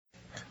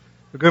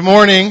Good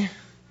morning.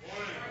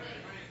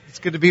 It's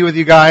good to be with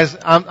you guys.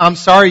 I'm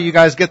sorry you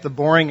guys get the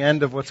boring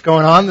end of what's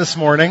going on this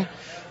morning.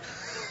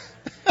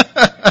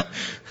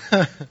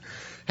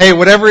 Hey,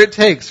 whatever it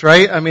takes,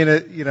 right? I mean,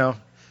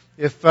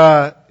 if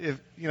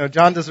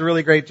John does a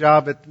really great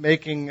job at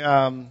making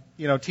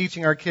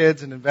teaching our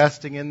kids and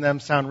investing in them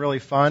sound really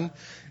fun.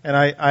 And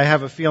I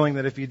have a feeling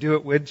that if you do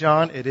it with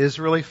John, it is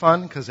really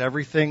fun because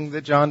everything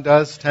that John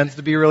does tends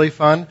to be really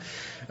fun.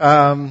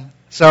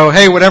 So,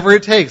 hey, whatever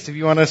it takes. If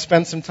you want to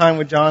spend some time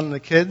with John and the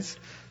kids,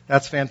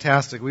 that's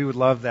fantastic. We would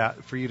love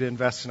that for you to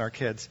invest in our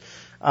kids.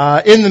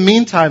 In the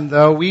meantime,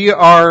 though, we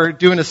are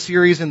doing a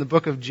series in the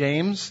book of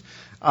James,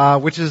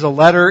 which is a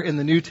letter in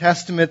the New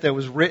Testament that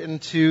was written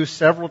to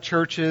several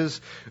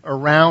churches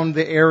around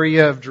the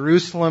area of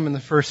Jerusalem in the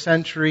first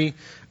century.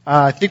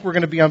 I think we're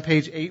going to be on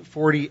page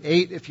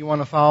 848 if you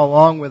want to follow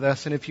along with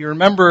us. And if you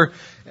remember,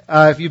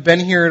 if you've been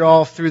here at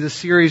all through the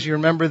series, you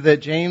remember that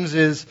James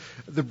is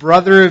the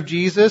brother of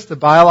Jesus, the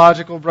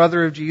biological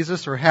brother of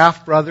Jesus, or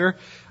half-brother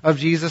of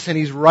Jesus, and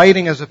he's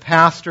writing as a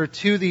pastor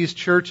to these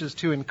churches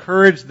to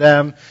encourage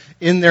them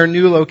in their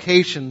new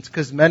locations,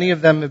 because many of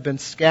them have been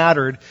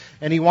scattered,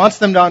 and he wants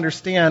them to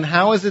understand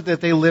how is it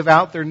that they live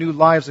out their new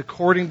lives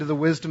according to the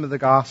wisdom of the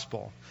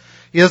gospel.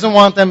 He doesn't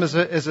want them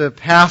as a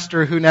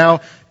pastor who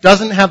now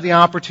doesn't have the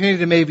opportunity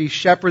to maybe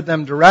shepherd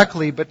them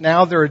directly, but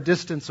now they're a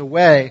distance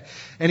away.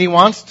 And he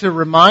wants to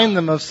remind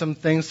them of some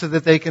things so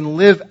that they can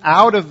live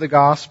out of the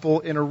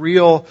gospel in a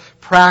real,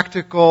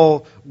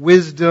 practical,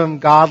 wisdom,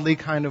 godly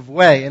kind of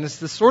way. And it's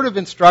the sort of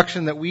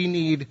instruction that we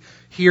need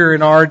here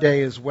in our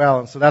day as well.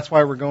 And so that's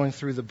why we're going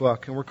through the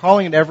book. And we're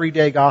calling it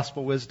Everyday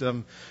Gospel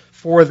Wisdom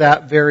for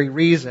that very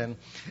reason.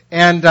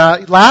 And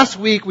last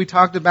week we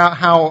talked about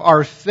how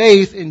our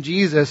faith in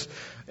Jesus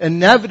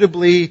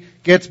inevitably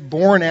gets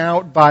borne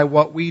out by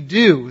what we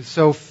do.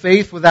 So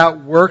faith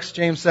without works,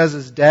 James says,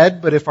 is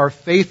dead. But if our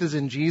faith is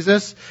in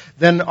Jesus,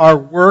 then our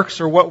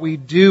works or what we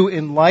do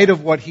in light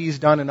of what He's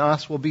done in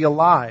us will be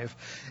alive.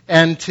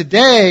 And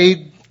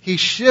today he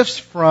shifts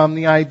from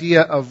the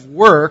idea of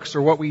works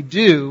or what we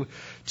do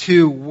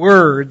to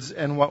words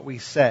and what we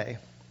say.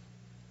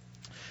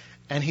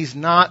 And he's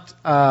not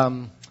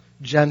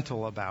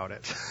gentle about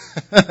it,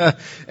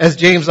 as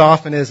James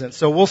often isn't.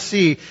 So we'll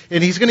see.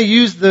 And he's going to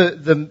use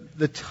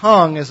the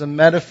tongue as a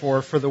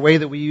metaphor for the way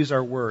that we use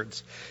our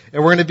words.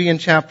 And we're going to be in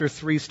chapter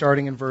 3,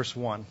 starting in verse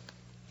 1.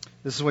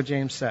 This is what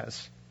James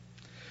says.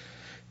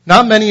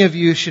 Not many of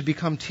you should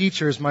become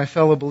teachers, my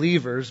fellow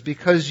believers,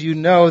 because you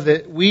know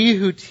that we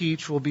who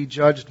teach will be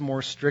judged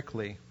more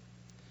strictly.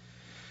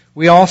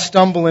 We all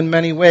stumble in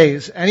many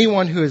ways.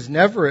 Anyone who is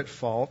never at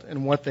fault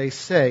in what they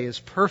say is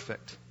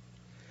perfect,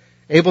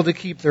 able to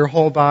keep their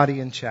whole body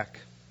in check.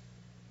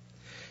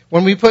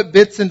 When we put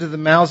bits into the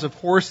mouths of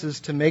horses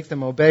to make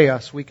them obey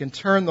us, we can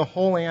turn the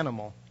whole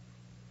animal.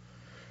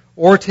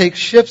 Or take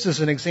ships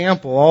as an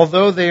example.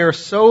 Although they are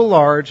so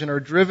large and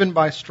are driven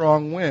by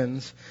strong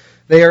winds,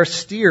 they are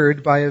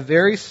steered by a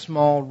very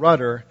small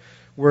rudder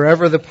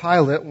wherever the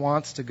pilot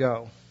wants to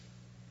go.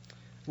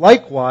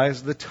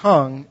 Likewise, the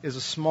tongue is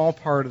a small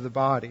part of the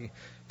body,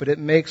 but it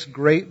makes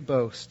great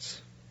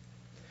boasts.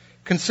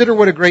 Consider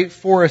what a great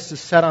forest is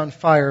set on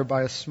fire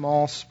by a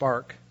small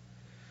spark.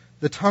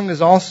 The tongue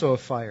is also a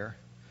fire,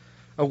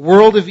 a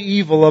world of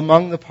evil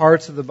among the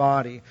parts of the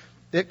body.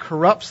 It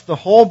corrupts the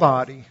whole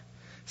body,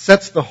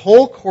 sets the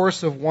whole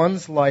course of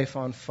one's life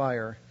on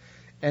fire,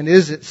 and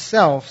is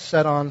itself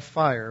set on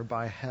fire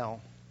by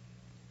hell.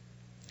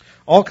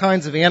 All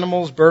kinds of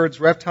animals, birds,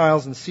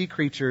 reptiles, and sea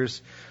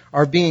creatures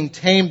are being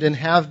tamed and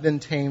have been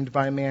tamed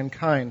by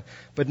mankind,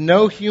 but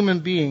no human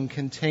being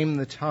can tame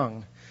the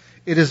tongue.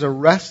 It is a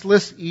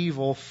restless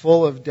evil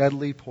full of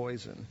deadly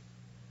poison.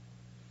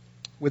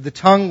 With the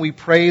tongue we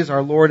praise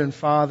our Lord and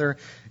Father,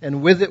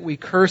 and with it we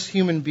curse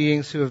human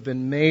beings who have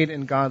been made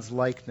in God's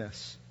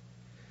likeness.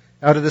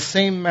 Out of the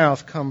same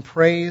mouth come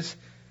praise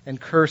and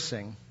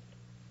cursing.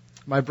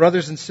 My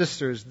brothers and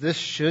sisters, this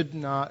should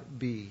not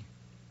be.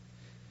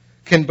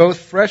 Can both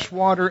fresh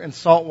water and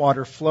salt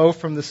water flow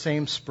from the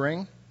same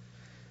spring?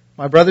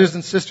 My brothers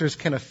and sisters,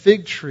 can a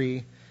fig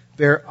tree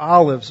bear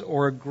olives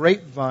or a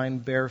grapevine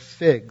bear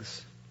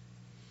figs?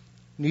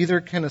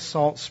 Neither can a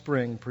salt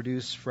spring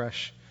produce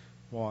fresh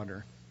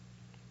water.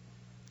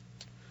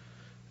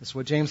 That's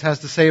what James has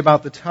to say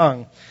about the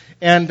tongue.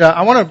 And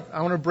I want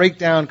to break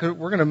down, because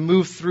we're going to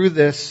move through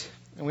this,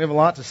 and we have a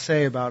lot to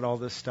say about all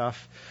this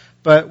stuff.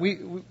 But we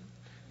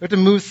have to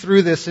move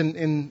through this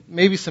in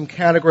maybe some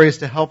categories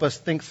to help us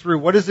think through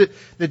what is it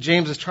that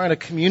James is trying to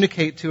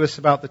communicate to us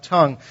about the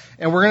tongue.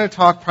 And we're going to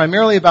talk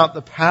primarily about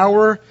the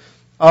power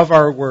of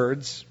our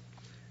words,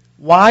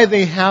 why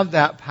they have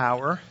that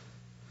power,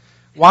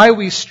 why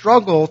we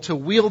struggle to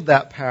wield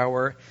that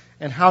power,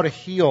 and how to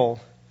heal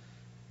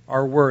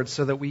our words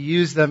so that we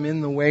use them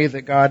in the way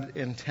that God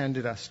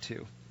intended us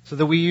to, so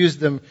that we use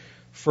them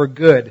for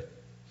good.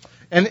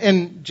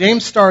 And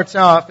James starts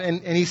off,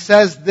 and he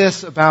says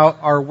this about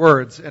our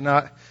words. And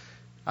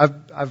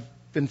I've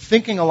been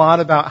thinking a lot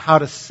about how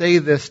to say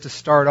this to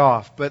start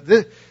off. But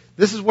this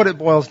is what it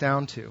boils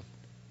down to.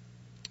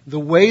 The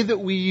way that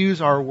we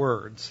use our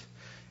words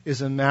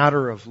is a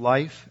matter of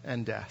life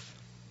and death.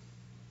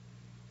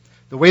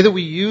 The way that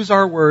we use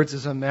our words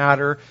is a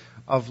matter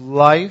of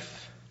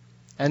life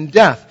and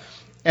death.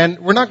 And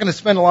we're not going to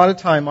spend a lot of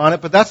time on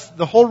it, but that's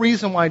the whole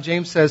reason why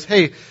James says,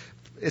 hey,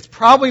 it's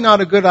probably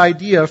not a good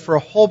idea for a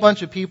whole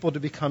bunch of people to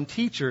become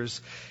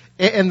teachers.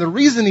 And the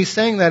reason he's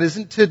saying that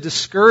isn't to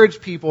discourage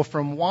people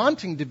from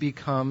wanting to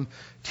become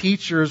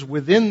teachers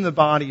within the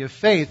body of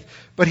faith,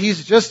 but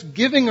he's just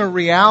giving a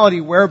reality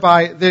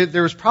whereby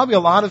there's probably a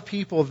lot of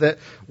people that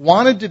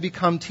wanted to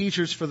become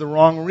teachers for the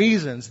wrong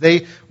reasons.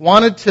 They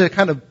wanted to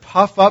kind of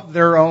puff up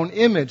their own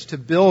image, to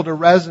build a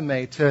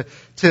resume, to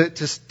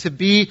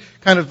be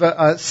kind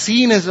of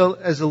seen as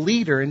a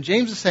leader. And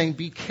James is saying,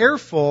 be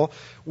careful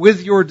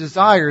with your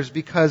desires,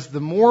 because the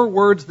more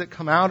words that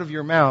come out of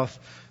your mouth,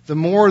 the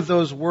more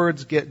those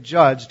words get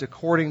judged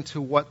according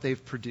to what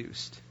they've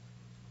produced.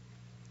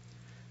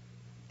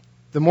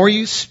 The more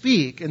you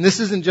speak, and this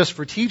isn't just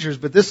for teachers,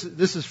 but this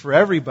is for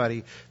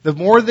everybody. The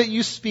more that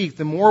you speak,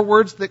 the more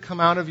words that come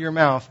out of your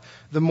mouth,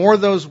 the more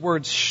those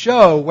words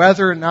show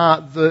whether or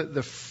not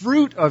the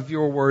fruit of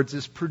your words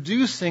is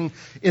producing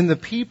in the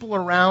people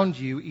around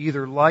you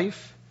either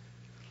life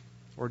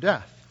or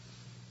death.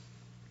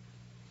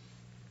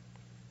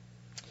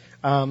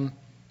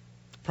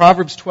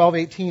 Proverbs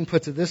 12:18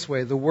 puts it this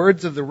way: the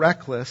words of the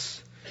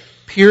reckless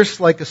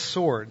pierce like a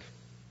sword,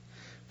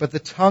 but the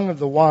tongue of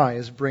the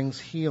wise brings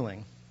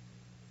healing.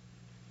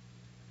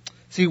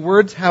 See,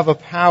 words have a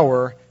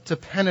power to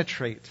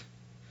penetrate.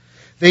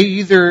 They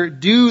either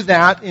do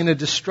that in a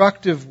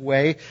destructive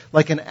way,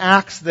 like an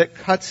axe that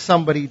cuts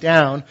somebody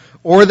down,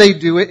 or they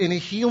do it in a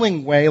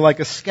healing way, like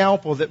a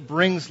scalpel that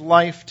brings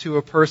life to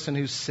a person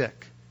who's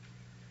sick.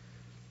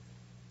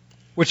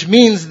 Which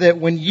means that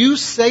when you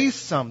say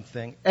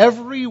something,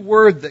 every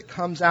word that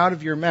comes out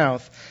of your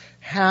mouth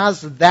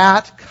has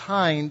that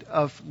kind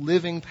of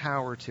living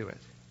power to it.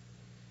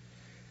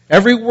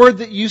 Every word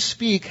that you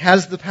speak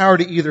has the power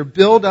to either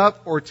build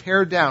up or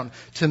tear down,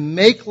 to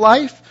make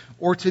life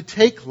or to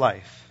take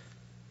life.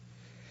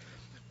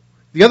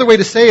 The other way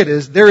to say it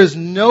is, there is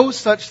no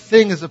such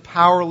thing as a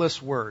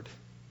powerless word.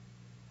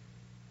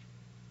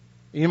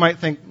 You might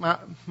think,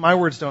 my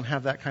words don't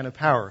have that kind of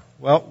power.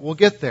 Well, we'll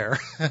get there.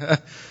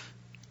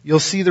 You'll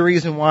see the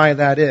reason why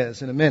that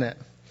is in a minute.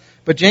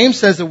 But James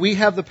says that we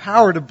have the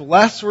power to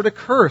bless or to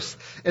curse.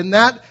 And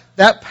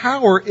that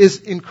power is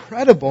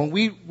incredible.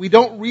 We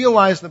don't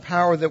realize the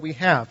power that we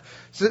have.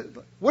 So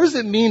what does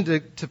it mean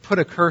to put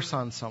a curse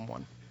on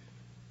someone?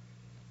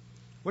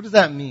 What does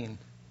that mean?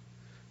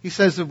 He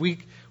says that we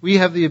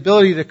have the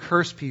ability to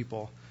curse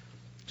people.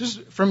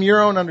 Just from your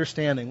own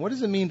understanding, what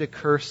does it mean to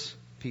curse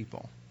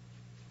people?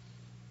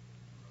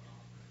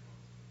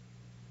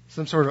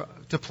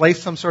 To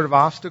place some sort of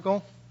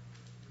obstacle?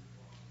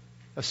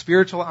 A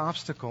spiritual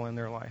obstacle in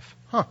their life.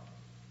 Huh.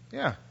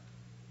 Yeah.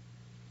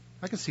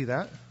 I can see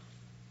that.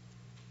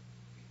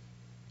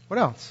 What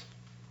else?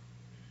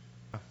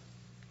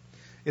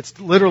 It's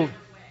literally,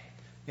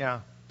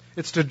 yeah.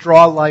 It's to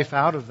draw life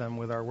out of them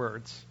with our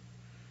words,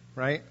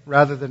 right?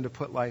 Rather than to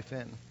put life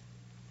in.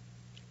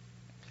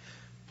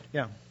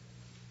 Yeah.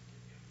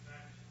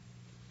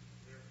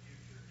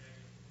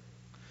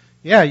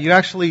 Yeah, you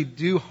actually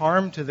do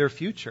harm to their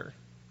future.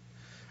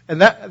 And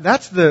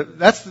that's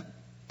the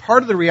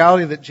part of the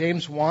reality that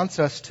James wants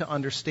us to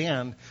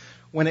understand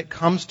when it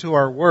comes to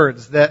our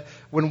words, that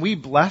when we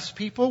bless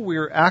people,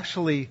 we're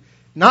actually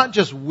not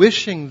just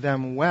wishing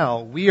them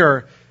well, we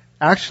are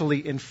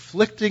actually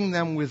inflicting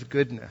them with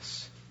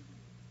goodness.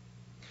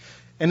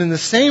 And in the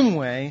same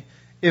way,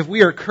 if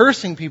we are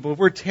cursing people, if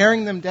we're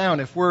tearing them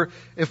down, if we're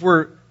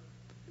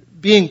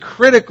being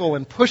critical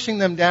and pushing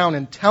them down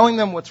and telling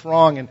them what's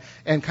wrong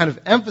and kind of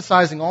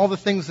emphasizing all the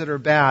things that are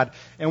bad,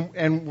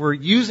 and we're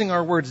using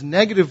our words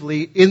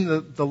negatively in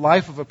the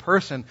life of a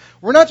person,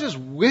 we're not just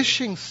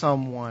wishing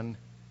someone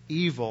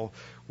evil,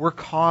 we're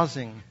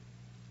causing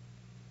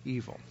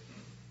evil.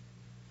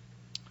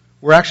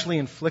 We're actually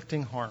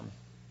inflicting harm,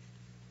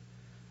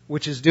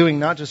 which is doing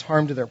not just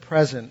harm to their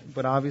present,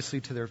 but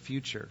obviously to their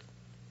future.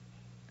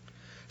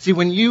 See,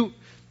 when you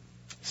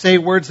say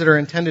words that are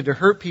intended to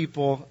hurt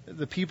people,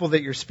 the people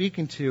that you're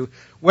speaking to,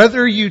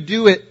 whether you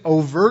do it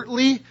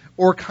overtly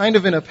or kind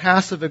of in a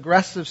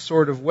passive-aggressive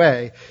sort of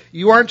way,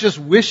 you aren't just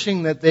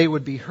wishing that they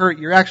would be hurt,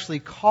 you're actually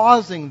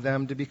causing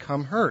them to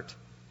become hurt.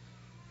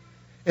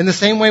 In the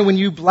same way, when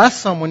you bless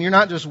someone, you're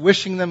not just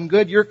wishing them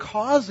good, you're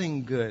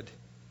causing good.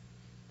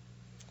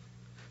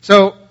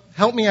 So,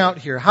 help me out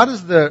here. How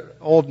does the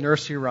old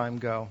nursery rhyme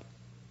go?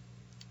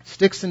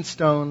 Sticks and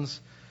stones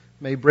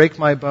may break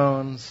my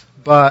bones,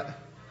 but...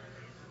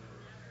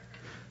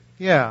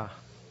 Yeah.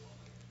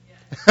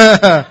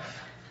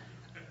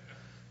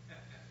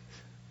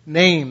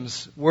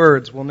 Names,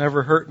 words will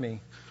never hurt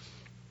me.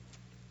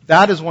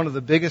 That is one of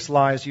the biggest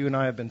lies you and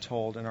I have been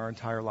told in our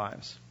entire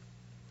lives.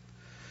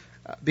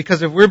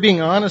 Because if we're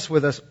being honest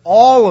with us,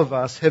 all of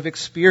us have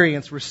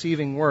experienced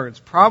receiving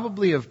words,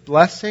 probably of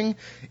blessing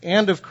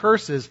and of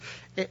curses.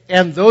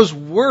 And those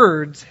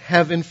words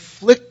have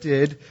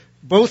inflicted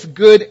both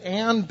good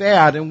and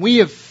bad, and we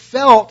have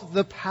felt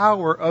the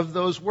power of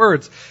those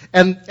words.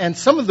 And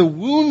some of the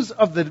wounds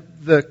of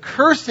the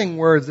cursing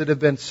words that have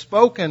been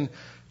spoken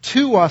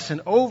to us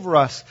and over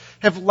us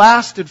have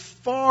lasted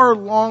far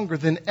longer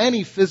than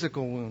any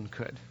physical wound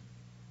could.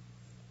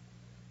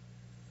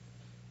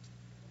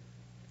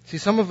 See,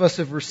 some of us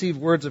have received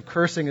words of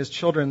cursing as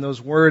children. Those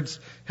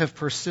words have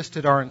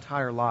persisted our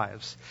entire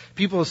lives.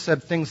 People have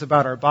said things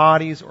about our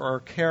bodies or our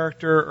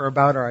character or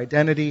about our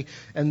identity,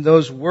 and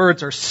those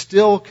words are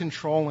still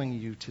controlling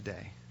you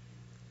today.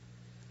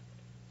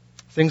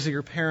 Things that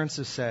your parents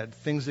have said,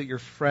 things that your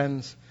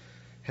friends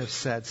have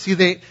said. See,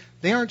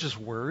 they aren't just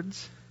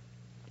words.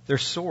 They're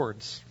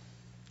swords.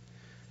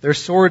 They're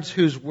swords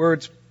whose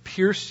words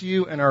pierce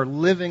you and are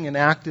living and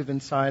active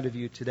inside of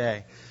you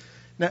today.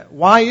 Now,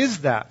 why is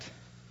that?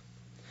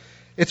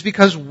 It's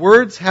because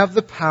words have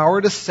the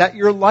power to set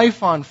your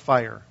life on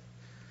fire,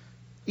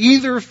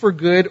 either for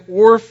good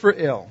or for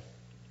ill.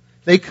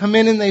 They come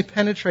in and they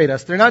penetrate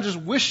us. They're not just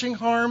wishing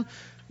harm.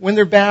 When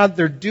they're bad,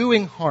 they're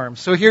doing harm.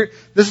 So here,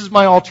 this is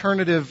my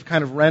alternative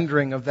kind of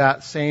rendering of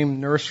that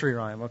same nursery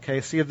rhyme,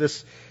 okay? See if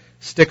this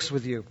sticks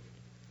with you.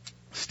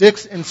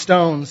 Sticks and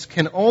stones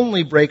can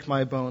only break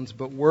my bones,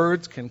 but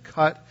words can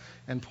cut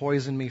and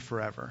poison me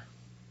forever.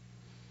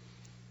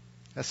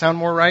 That sound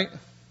more right?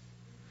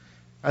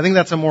 I think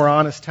that's a more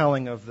honest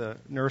telling of the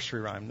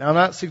nursery rhyme. Now, I'm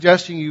not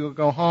suggesting you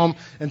go home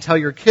and tell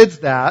your kids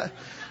that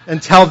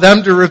and tell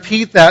them to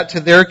repeat that to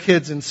their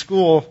kids in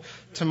school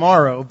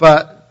tomorrow,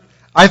 but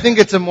I think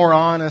it's a more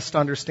honest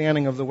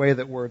understanding of the way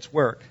that words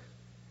work.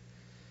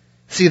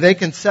 See, they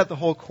can set the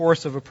whole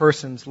course of a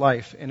person's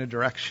life in a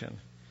direction.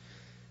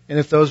 And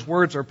if those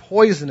words are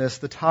poisonous,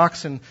 the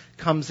toxin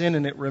comes in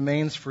and it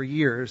remains for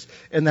years.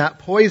 And that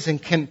poison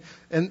can,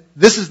 and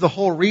this is the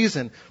whole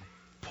reason,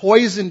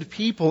 poisoned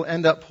people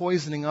end up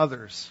poisoning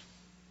others.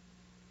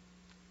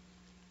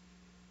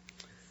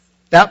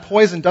 That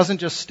poison doesn't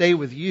just stay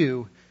with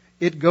you.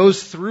 It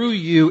goes through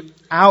you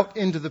out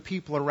into the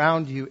people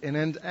around you,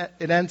 and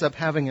it ends up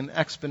having an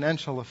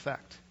exponential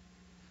effect.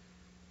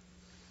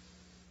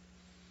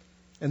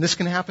 And this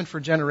can happen for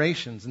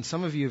generations, and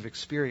some of you have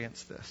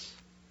experienced this.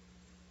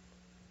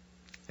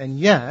 And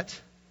yet,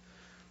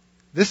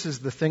 this is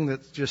the thing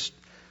that just,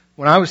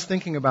 when I was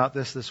thinking about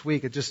this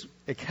week,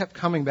 it kept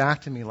coming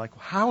back to me like,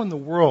 how in the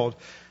world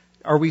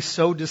are we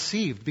so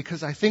deceived?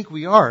 Because I think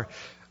we are.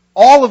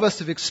 All of us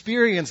have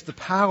experienced the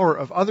power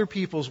of other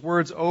people's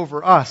words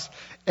over us,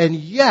 and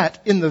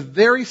yet, in the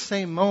very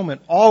same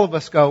moment, all of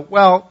us go,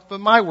 well, but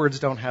my words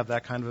don't have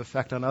that kind of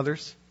effect on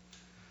others.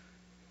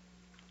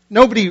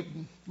 Nobody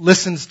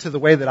listens to the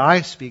way that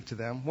I speak to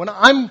them.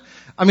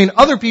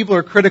 Other people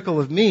are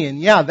critical of me,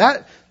 and yeah,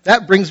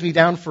 that brings me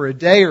down for a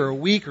day or a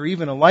week or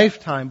even a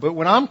lifetime, but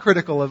when I'm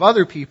critical of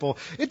other people,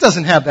 it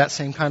doesn't have that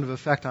same kind of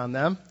effect on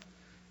them.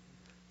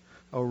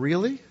 Oh,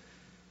 really?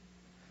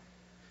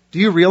 Do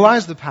you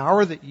realize the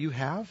power that you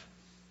have?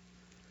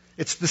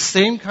 It's the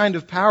same kind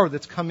of power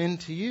that's come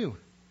into you.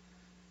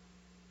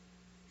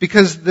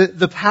 Because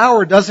the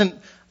power doesn't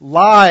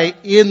lie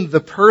in the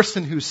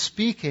person who's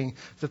speaking.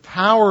 The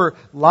power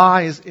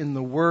lies in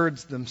the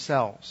words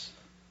themselves.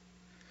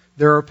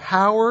 There are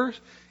powers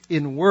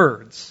in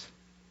words,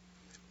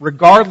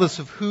 regardless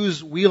of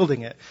who's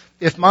wielding it.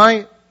 If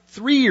my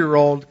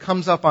 3-year-old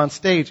comes up on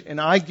stage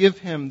and I give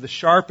him the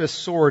sharpest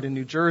sword in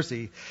New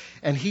Jersey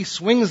and he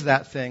swings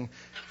that thing,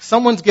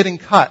 someone's getting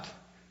cut.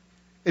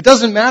 It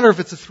doesn't matter if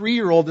it's a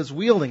 3-year-old that's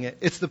wielding it.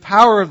 It's the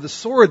power of the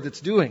sword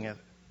that's doing it.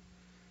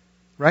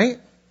 Right?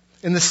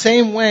 In the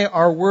same way,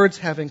 our words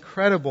have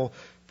incredible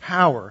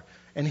power.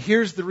 And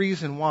here's the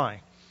reason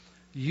why.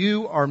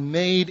 You are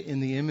made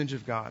in the image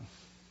of God.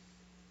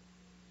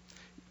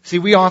 See,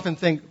 we often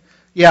think,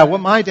 yeah,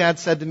 what my dad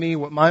said to me,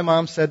 what my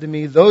mom said to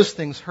me, those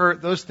things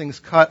hurt, those things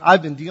cut.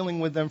 I've been dealing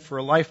with them for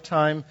a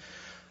lifetime.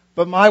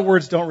 But my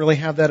words don't really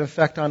have that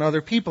effect on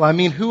other people. I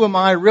mean, who am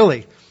I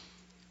really?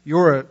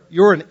 You're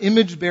an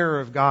image bearer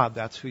of God.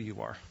 That's who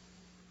you are.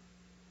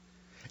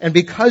 And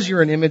because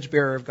you're an image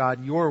bearer of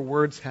God, your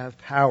words have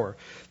power.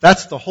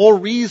 That's the whole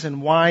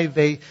reason why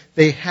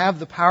they have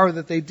the power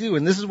that they do.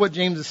 And this is what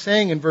James is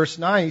saying in verse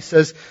 9. He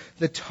says,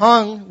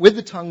 with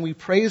the tongue we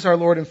praise our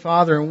Lord and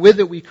Father, and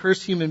with it we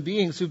curse human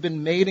beings who've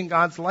been made in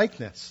God's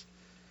likeness.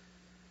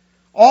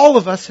 All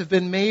of us have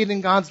been made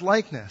in God's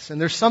likeness.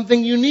 And there's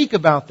something unique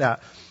about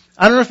that.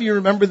 I don't know if you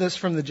remember this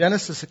from the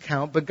Genesis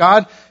account, but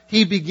God,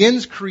 He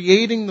begins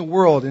creating the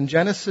world in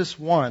Genesis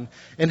 1.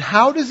 And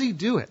how does He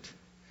do it?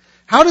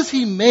 How does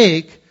He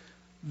make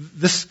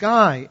the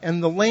sky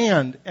and the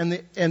land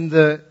and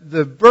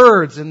the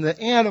birds and the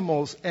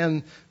animals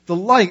and the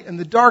light and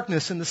the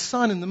darkness and the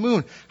sun and the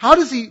moon? How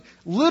does He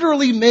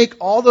literally make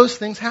all those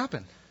things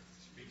happen?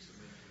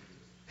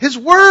 His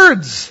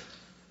words.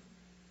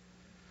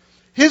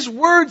 His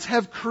words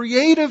have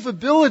creative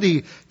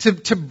ability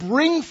to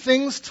bring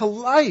things to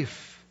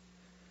life.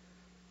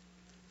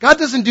 God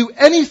doesn't do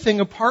anything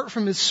apart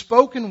from His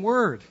spoken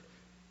word.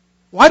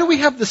 Why do we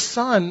have the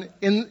sun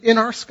in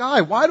our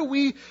sky? Why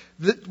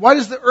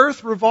does the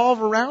earth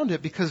revolve around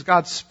it? Because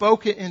God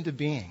spoke it into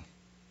being.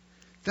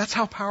 That's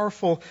how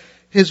powerful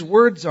His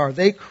words are.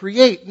 They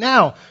create.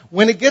 Now,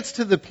 when it gets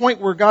to the point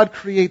where God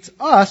creates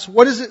us,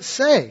 what does it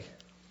say?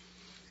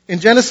 In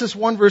Genesis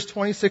 1 verse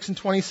 26 and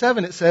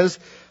 27 it says,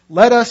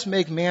 "Let us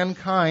make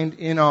mankind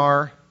in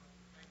our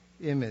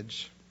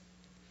image,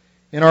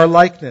 in our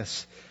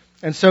likeness."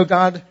 And so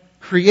God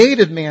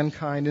created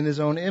mankind in His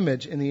own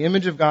image. In the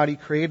image of God He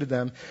created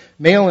them.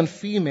 Male and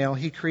female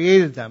He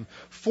created them.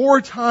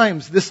 4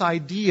 times this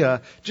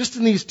idea, just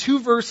in these 2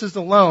 verses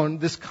alone,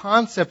 this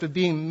concept of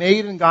being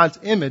made in God's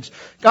image,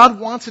 God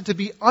wants it to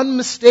be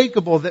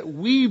unmistakable that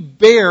we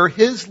bear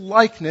His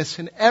likeness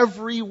in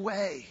every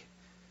way.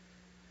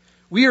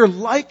 We are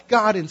like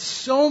God in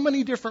so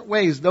many different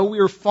ways. Though we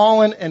are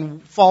fallen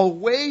and fall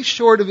way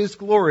short of His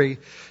glory,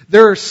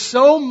 there is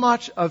so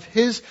much of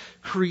His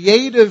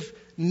creative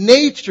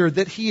nature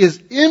that He has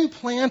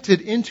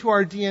implanted into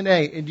our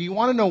DNA. And do you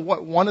want to know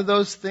what one of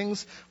those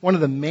things, one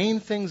of the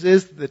main things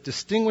is that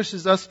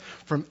distinguishes us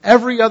from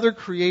every other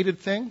created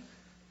thing?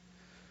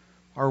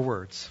 Our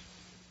words.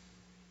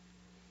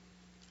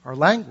 Our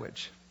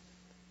language.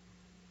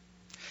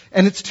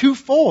 And it's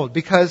twofold,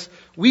 because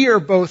we are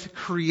both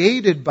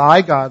created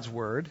by God's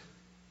Word,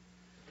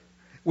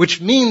 which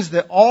means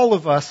that all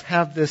of us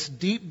have this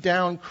deep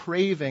down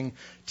craving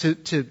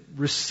to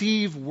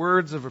receive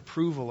words of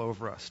approval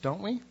over us,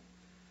 don't we? I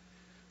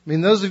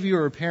mean, those of you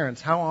who are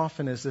parents, how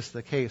often is this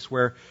the case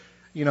where,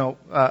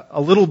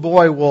 a little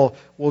boy will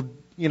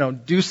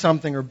do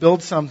something or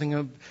build something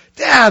and,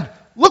 "Dad,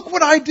 look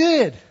what I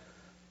did."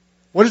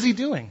 What is he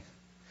doing?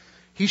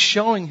 He's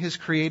showing his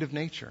creative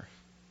nature.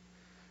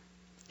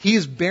 He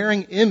is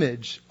bearing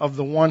image of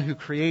the one who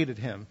created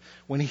him.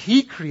 When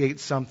he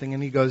creates something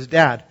and he goes,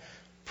 "Dad,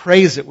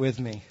 praise it with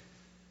me."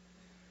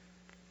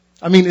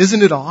 I mean,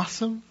 isn't it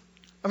awesome?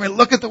 I mean,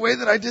 look at the way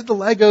that I did the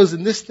Legos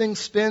and this thing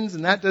spins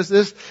and that does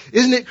this.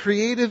 Isn't it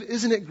creative?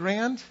 Isn't it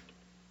grand?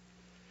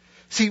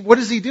 See, what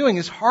is he doing?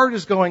 His heart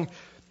is going,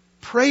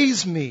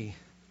 "Praise me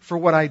for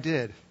what I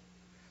did.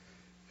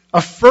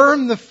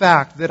 Affirm the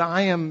fact that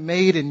I am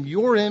made in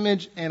your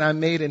image and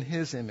I'm made in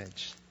His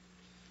image."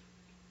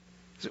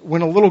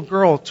 When a little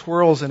girl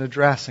twirls in a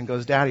dress and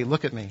goes, "Daddy,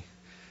 look at me.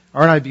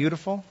 Aren't I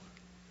beautiful?"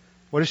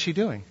 What is she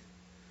doing?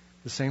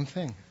 The same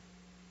thing.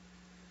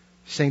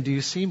 She's saying, "Do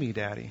you see me,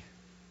 Daddy?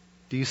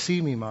 Do you see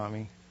me,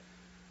 Mommy?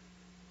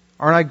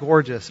 Aren't I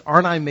gorgeous?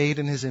 Aren't I made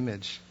in His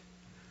image?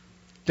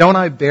 Don't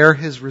I bear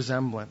His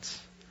resemblance?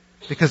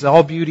 Because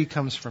all beauty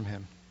comes from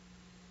Him."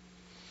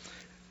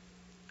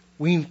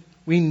 We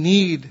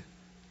need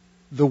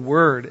the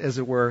Word, as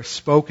it were,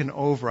 spoken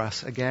over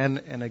us again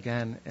and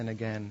again and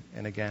again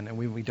and again. And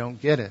when we don't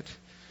get it,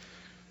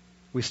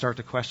 we start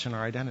to question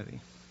our identity.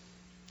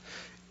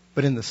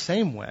 But in the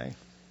same way,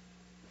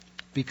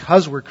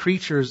 because we're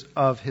creatures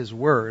of His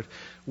Word,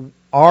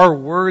 our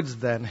words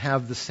then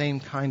have the same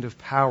kind of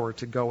power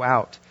to go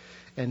out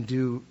and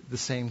do the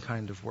same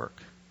kind of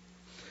work.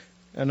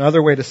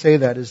 Another way to say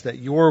that is that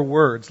your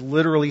words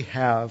literally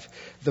have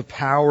the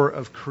power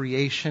of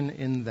creation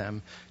in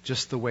them,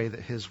 just the way that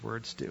His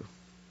words do.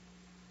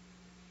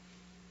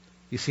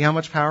 You see how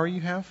much power you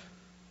have?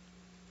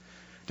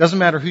 Doesn't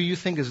matter who you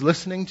think is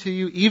listening to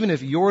you, even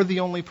if you're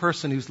the only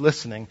person who's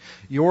listening,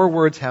 your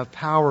words have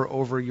power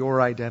over your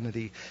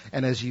identity.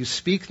 And as you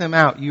speak them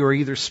out, you are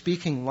either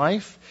speaking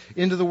life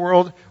into the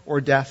world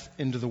or death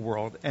into the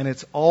world. And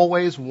it's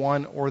always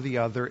one or the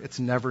other. It's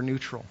never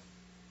neutral.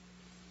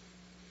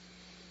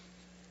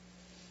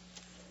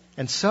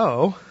 And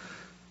so,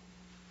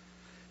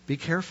 be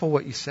careful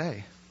what you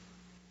say.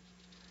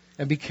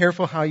 And be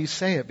careful how you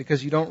say it,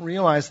 because you don't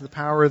realize the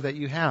power that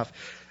you have.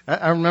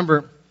 I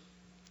remember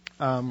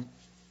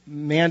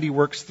Mandy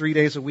works 3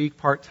 days a week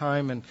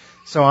part-time, and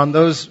so on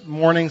those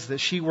mornings that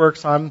she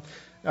works, I'm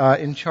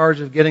in charge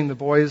of getting the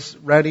boys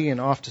ready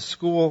and off to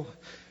school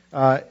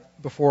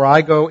before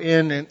I go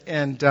in.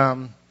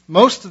 And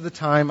most of the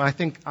time, I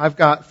think I've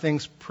got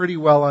things pretty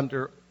well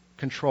under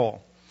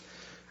control.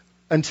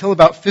 Until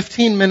about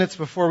 15 minutes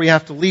before we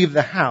have to leave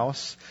the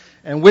house,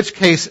 in which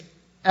case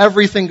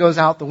everything goes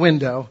out the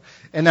window,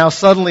 and now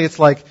suddenly it's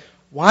like,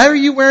 "Why are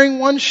you wearing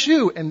one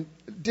shoe? And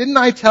didn't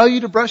I tell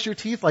you to brush your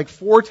teeth like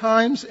 4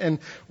 times? And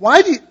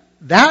why do you,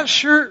 that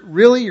shirt?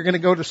 Really? You're going to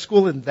go to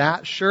school in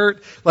that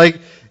shirt?" Like,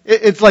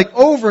 it's like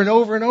over and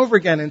over and over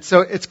again. And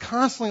so it's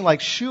constantly like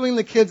shooing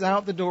the kids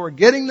out the door,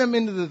 getting them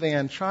into the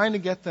van, trying to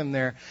get them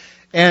there.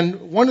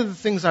 And one of the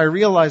things I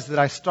realized that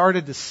I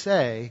started to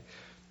say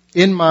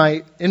in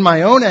my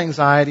own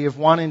anxiety of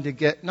wanting to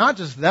get not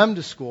just them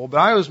to school, but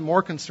I was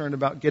more concerned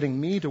about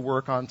getting me to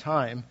work on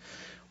time,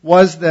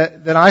 was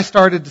that I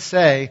started to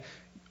say,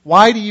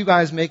 "Why do you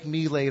guys make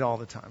me late all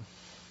the time?"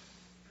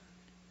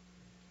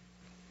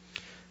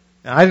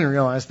 And I didn't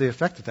realize the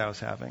effect that was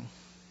having.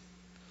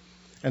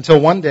 Until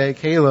one day,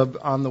 Caleb,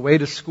 on the way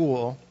to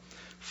school,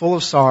 full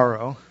of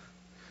sorrow,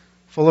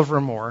 full of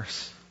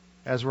remorse,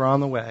 as we're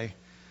on the way,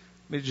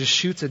 it just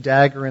shoots a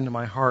dagger into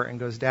my heart and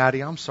goes,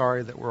 "Daddy, I'm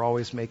sorry that we're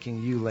always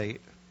making you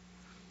late."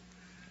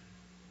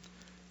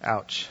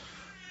 Ouch.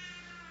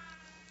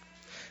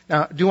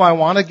 Now, do I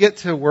want to get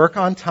to work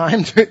on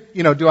time?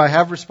 Do I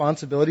have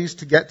responsibilities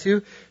to get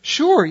to?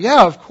 Sure,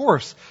 yeah, of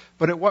course.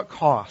 But at what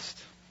cost?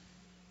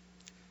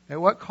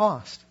 At what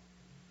cost?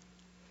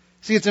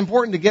 See, it's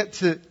important to get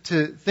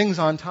to things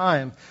on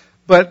time,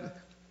 but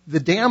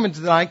the damage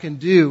that I can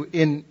do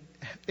in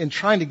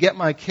trying to get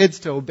my kids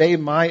to obey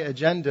my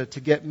agenda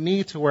to get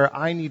me to where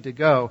I need to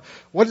go,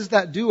 what does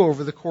that do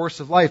over the course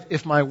of life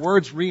if my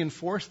words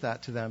reinforce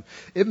that to them?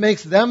 It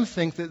makes them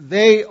think that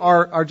they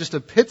are just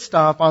a pit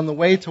stop on the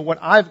way to what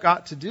I've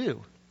got to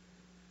do.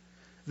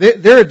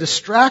 They're a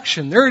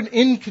distraction. They're an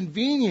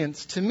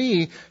inconvenience to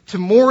me to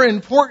more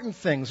important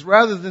things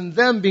rather than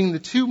them being the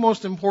two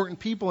most important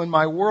people in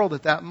my world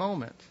at that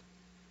moment.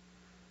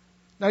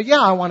 Now,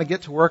 yeah, I want to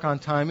get to work on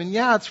time, and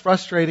yeah, it's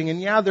frustrating,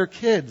 and yeah, they're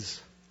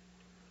kids.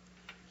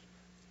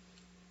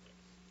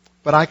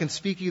 But I can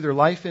speak either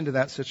life into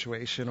that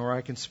situation or I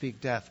can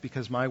speak death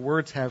because my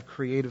words have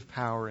creative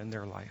power in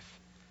their life.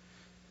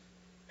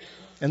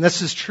 And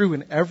this is true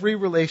in every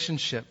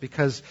relationship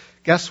because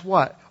guess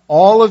what?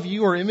 All of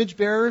you are image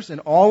bearers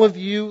and all of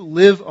you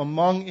live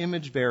among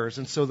image bearers.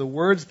 And so the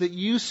words that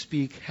you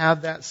speak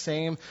have that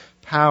same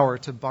power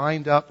to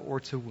bind up or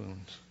to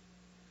wound.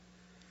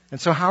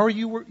 And so how are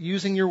you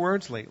using your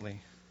words lately?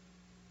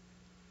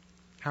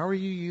 How are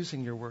you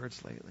using your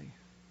words lately?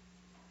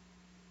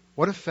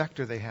 What effect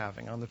are they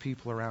having on the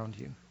people around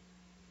you?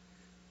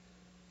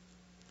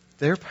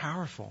 They're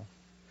powerful.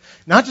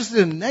 Not just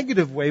in a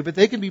negative way, but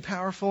they can be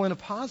powerful in a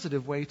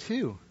positive way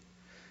too.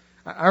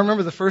 I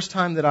remember the first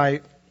time that I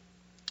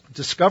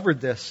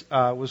discovered this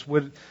was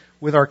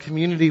with our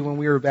community when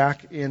we were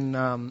back in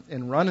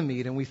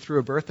Runnymede, and we threw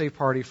a birthday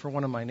party for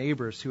one of my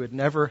neighbors who had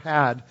never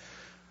had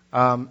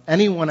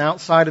anyone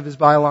outside of his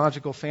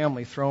biological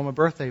family throw him a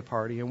birthday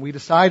party. And we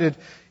decided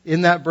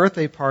in that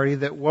birthday party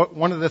that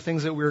one of the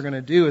things that we were going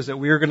to do is that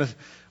we were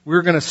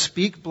going to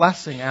speak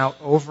blessing out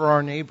over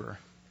our neighbor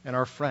and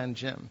our friend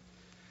Jim.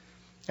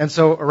 And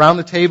so around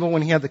the table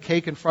when he had the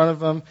cake in front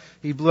of him,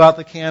 he blew out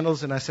the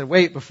candles and I said,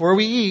 wait, before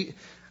we eat,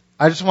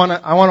 I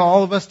want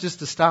all of us just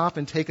to stop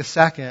and take a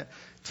second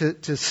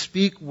to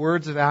speak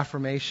words of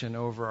affirmation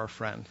over our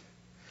friend.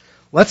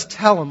 Let's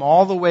tell him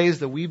all the ways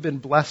that we've been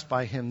blessed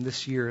by him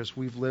this year as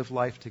we've lived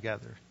life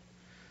together.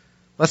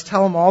 Let's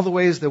tell him all the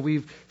ways that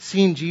we've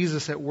seen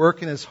Jesus at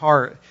work in his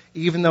heart,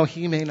 even though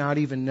he may not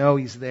even know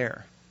he's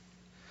there.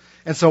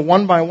 And so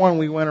one by one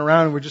we went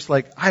around and we're just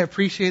like, I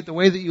appreciate the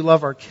way that you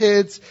love our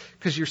kids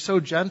because you're so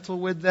gentle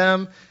with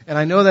them. And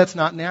I know that's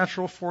not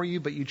natural for you,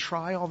 but you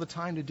try all the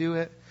time to do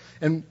it.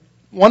 And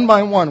one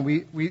by one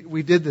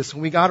we did this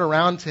and we got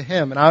around to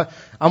him. And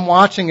I'm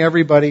watching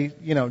everybody,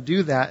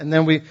 do that. And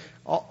then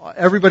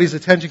everybody's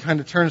attention kind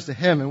of turns to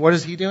him. And what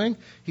is he doing?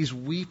 He's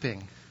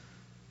weeping.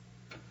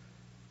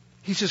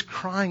 He's just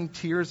crying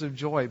tears of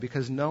joy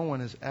because no one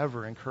has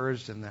ever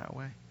encouraged him that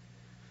way.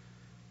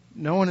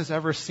 No one has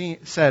ever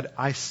said,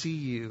 I see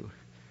you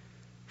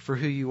for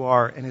who you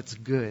are, and it's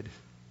good.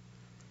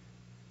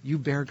 You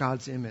bear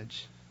God's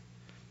image.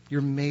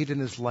 You're made in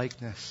his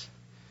likeness.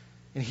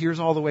 And here's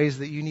all the ways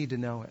that you need to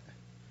know it.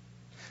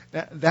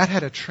 That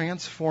had a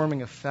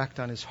transforming effect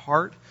on his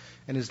heart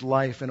and his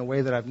life in a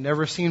way that I've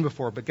never seen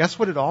before. But guess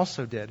what it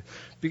also did?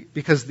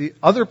 Because the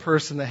other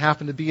person that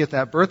happened to be at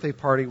that birthday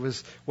party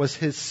was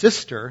his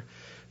sister,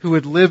 who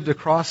had lived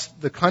across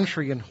the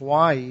country in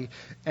Hawaii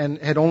and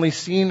had only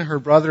seen her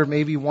brother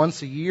maybe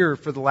once a year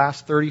for the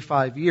last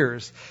 35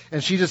 years.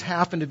 And she just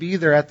happened to be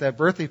there at that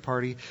birthday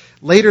party.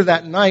 Later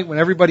that night, when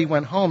everybody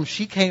went home,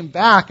 she came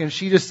back and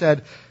she just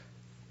said,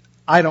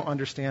 I don't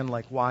understand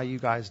why you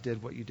guys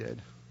did what you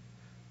did.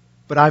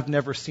 But I've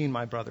never seen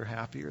my brother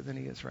happier than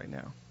he is right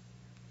now.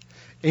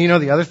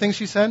 And the other thing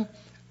she said?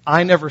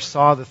 I never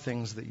saw the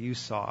things that you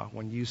saw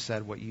when you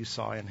said what you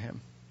saw in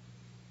him.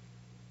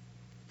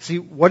 See,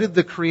 what did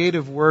the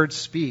creative word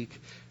speak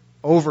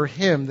over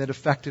him that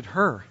affected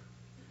her?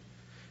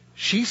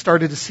 She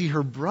started to see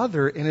her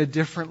brother in a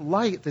different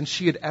light than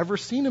she had ever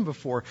seen him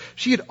before.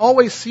 She had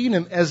always seen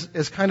him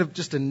as kind of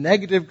just a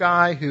negative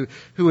guy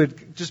who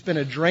had just been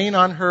a drain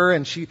on her,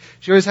 and she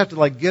always had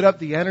to get up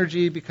the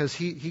energy because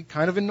he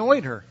kind of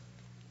annoyed her.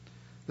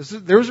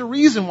 There was a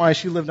reason why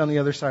she lived on the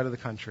other side of the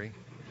country.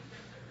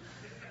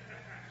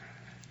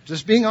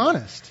 Just being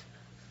honest.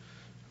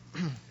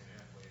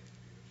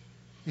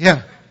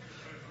 Yeah.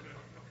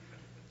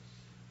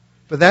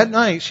 But that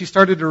night, she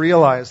started to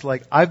realize,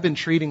 I've been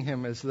treating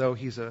him as though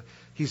he's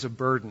a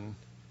burden.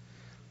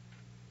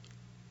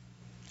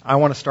 I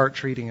want to start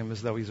treating him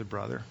as though he's a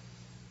brother.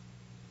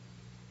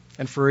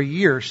 And for a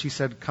year, she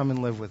said, come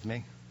and live with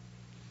me.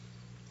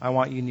 I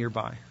want you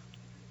nearby.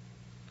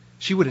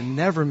 She would have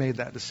never made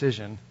that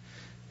decision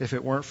if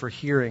it weren't for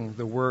hearing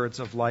the words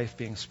of life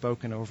being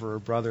spoken over her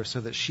brother so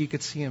that she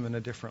could see him in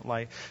a different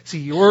light. See,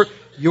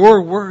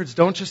 your words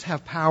don't just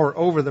have power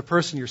over the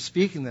person you're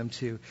speaking them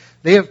to.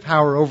 They have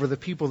power over the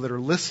people that are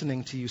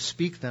listening to you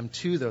speak them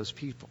to those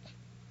people.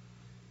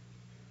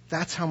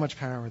 That's how much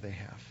power they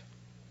have.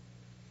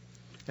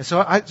 And so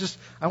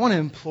I want to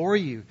implore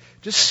you,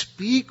 just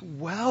speak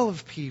well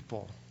of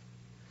people.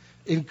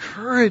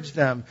 Encourage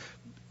them.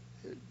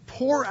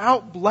 pour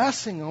out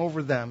blessing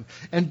over them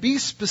and be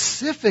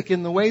specific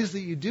in the ways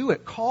that you do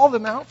it. Call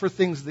them out for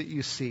things that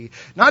you see,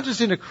 not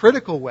just in a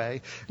critical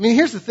way. I mean,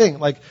 here's the thing,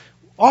 like,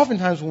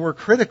 oftentimes when we're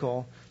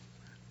critical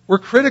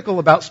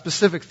about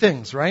specific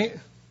things, right?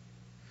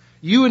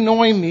 You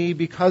annoy me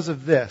because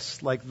of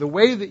this. Like, the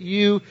way that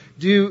you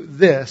do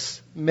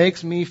this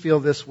makes me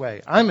feel this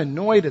way. I'm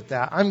annoyed at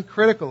that. I'm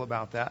critical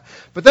about that.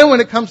 But then when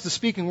it comes to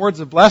speaking words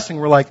of blessing,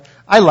 we're like,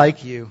 I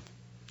like you.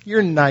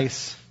 You're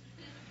nice.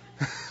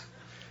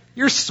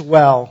 You're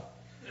swell.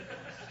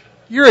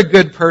 You're a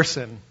good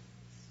person.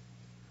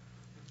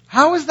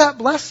 How is that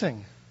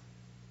blessing?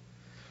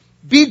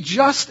 Be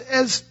just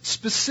as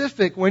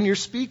specific when you're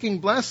speaking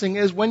blessing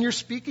as when you're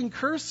speaking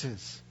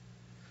curses.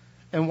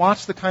 And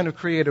watch the kind of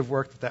creative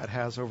work that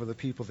has over the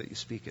people that you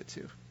speak it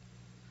to.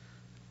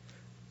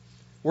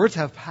 Words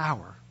have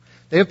power.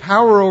 They have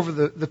power over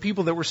the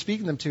people that we're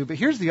speaking them to. But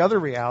here's the other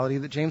reality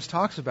that James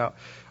talks about.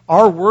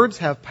 Our words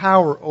have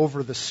power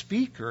over the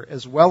speaker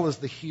as well as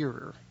the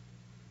hearer.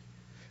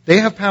 They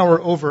have power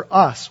over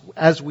us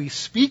as we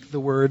speak the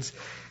words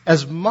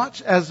as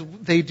much as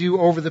they do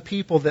over the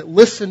people that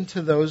listen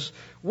to those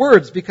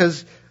words.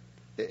 And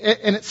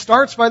it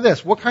starts by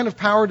this. What kind of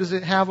power does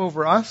it have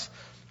over us?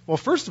 Well,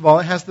 first of all,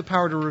 it has the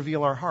power to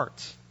reveal our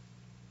hearts.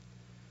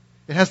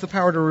 It has the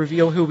power to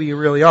reveal who we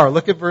really are.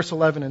 Look at verse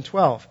 11 and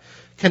 12.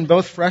 Can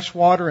both fresh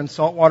water and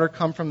salt water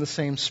come from the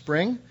same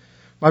spring?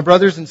 My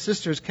brothers and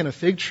sisters, can a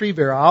fig tree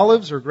bear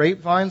olives or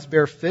grapevines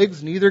bear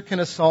figs? Neither can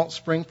a salt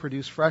spring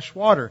produce fresh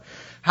water.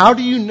 How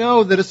do you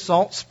know that a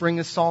salt spring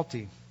is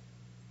salty?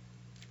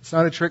 It's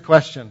not a trick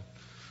question.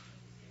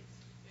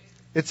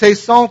 It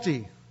tastes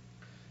salty.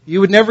 You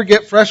would never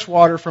get fresh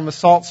water from a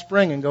salt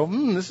spring and go,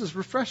 this is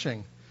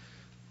refreshing.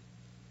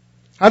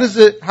 How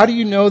do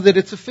you know that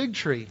it's a fig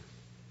tree?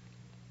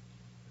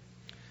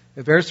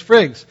 It bears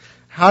figs.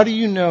 How do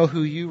you know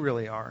who you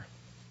really are?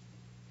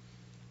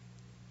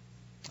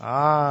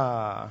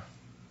 By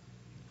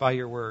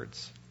your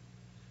words.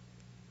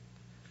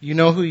 You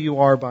know who you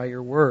are by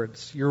your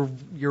words.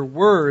 Your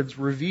words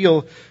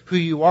reveal who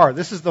you are.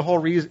 This is the whole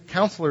reason.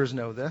 Counselors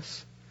know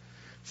this.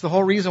 It's the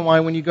whole reason why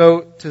when you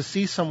go to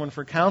see someone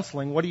for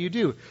counseling, what do?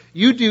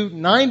 You do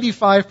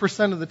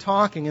 95% of the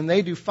talking and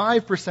they do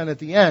 5% at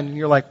the end. And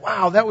you're like,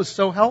 wow, that was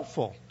so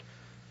helpful.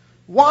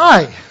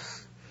 Why?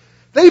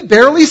 They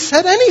barely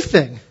said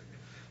anything.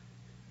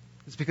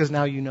 It's because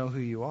now you know who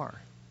you are.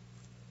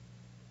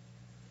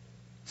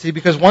 See,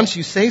 because once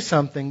you say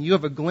something, you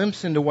have a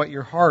glimpse into what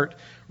your heart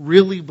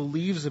really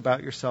believes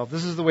about yourself.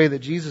 This is the way that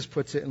Jesus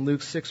puts it in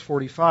Luke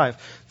 6:45.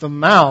 The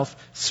mouth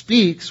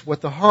speaks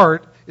what the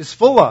heart is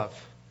full of.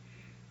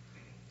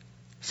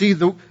 See,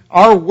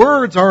 our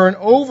words are an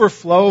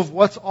overflow of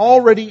what's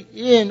already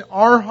in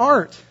our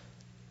heart.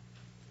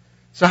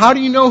 So how do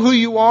you know who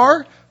you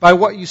are? By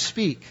what you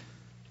speak.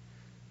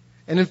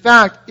 And in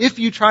fact, if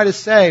you try to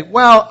say,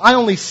 well, I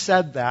only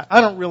said that,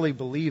 I don't really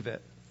believe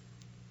it,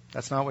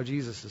 that's not what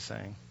Jesus is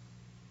saying.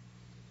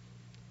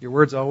 Your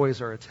words always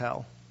are a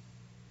tell.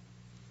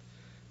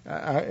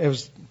 I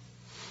was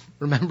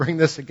remembering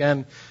this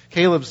again.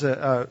 Caleb's,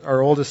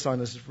 our oldest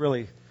son, is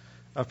really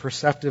a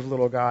perceptive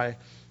little guy.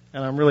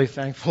 And I'm really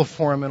thankful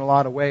for him in a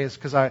lot of ways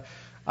because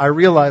I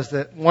realized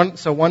that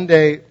one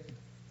day,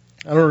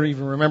 I don't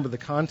even remember the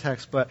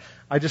context, but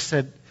I just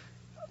said,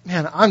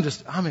 man,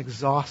 I'm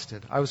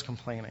exhausted. I was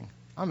complaining.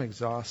 I'm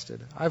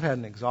exhausted. I've had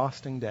an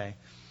exhausting day.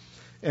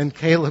 And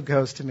Caleb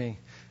goes to me,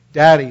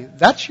 Daddy,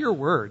 that's your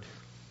word.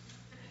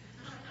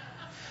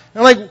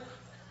 And I'm like,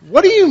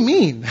 what do you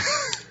mean?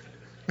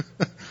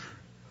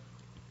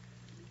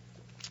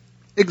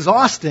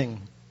 Exhausting.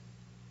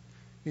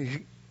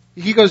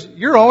 He goes,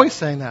 you're always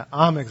saying that.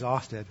 I'm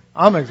exhausted.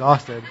 I'm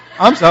exhausted.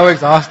 I'm so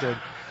exhausted.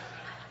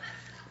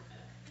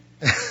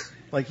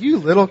 Like, you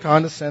little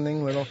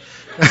condescending little...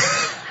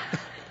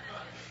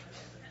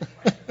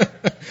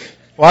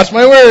 Watch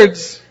my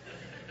words.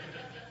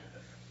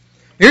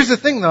 Here's the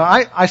thing, though.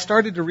 I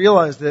started to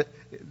realize that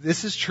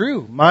this is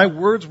true. My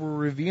words were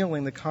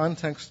revealing the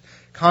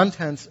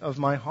contents of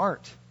my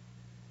heart.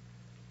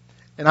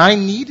 And I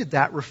needed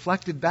that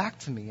reflected back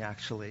to me,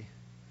 actually.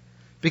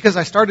 Because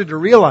I started to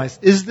realize,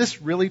 is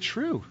this really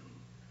true?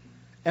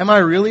 Am I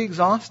really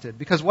exhausted?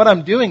 Because what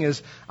I'm doing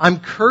is I'm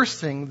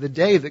cursing the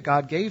day that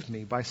God gave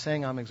me by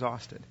saying I'm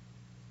exhausted.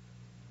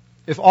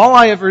 If all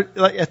I ever,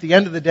 at the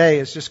end of the day,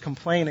 is just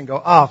complain and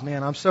go, oh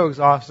man, I'm so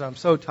exhausted, I'm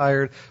so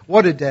tired,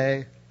 what a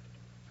day.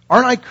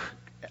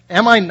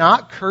 Am I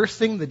not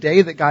cursing the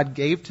day that God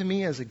gave to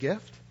me as a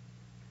gift?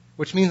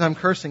 Which means I'm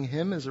cursing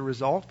Him as a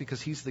result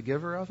because He's the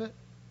giver of it?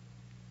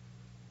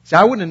 See,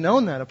 I wouldn't have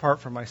known that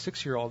apart from my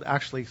 6-year-old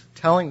actually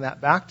telling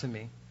that back to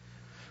me.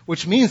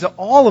 Which means that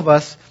all of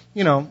us,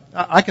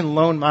 I can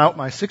loan out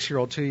my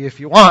 6-year-old to you if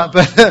you want,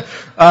 but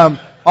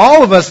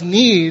all of us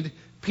need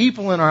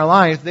people in our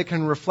life that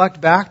can reflect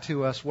back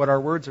to us what our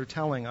words are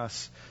telling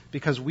us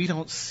because we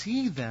don't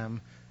see them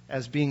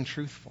as being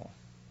truthful.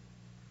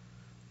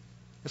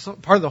 It's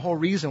part of the whole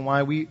reason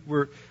why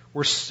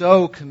we're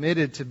so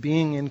committed to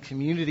being in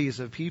communities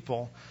of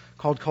people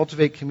called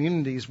Cultivate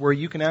Communities, where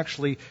you can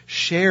actually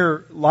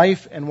share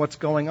life and what's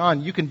going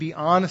on. You can be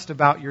honest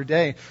about your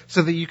day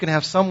so that you can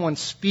have someone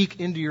speak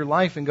into your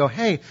life and go,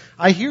 hey,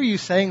 I hear you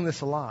saying this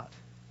a lot.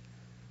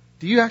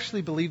 Do you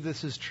actually believe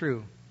this is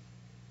true?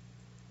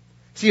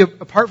 See,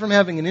 apart from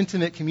having an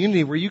intimate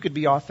community where you could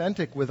be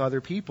authentic with other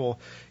people,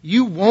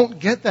 you won't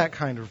get that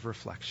kind of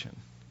reflection.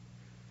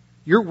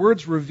 Your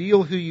words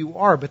reveal who you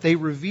are, but they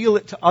reveal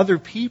it to other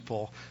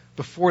people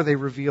before they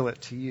reveal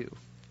it to you.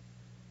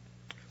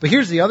 But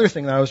here's the other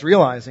thing that I was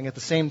realizing at the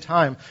same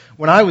time.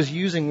 When I was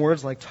using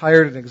words like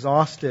tired and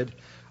exhausted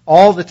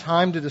all the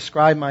time to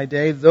describe my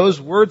day, those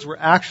words were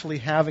actually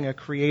having a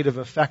creative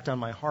effect on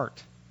my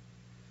heart.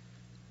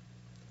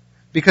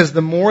 Because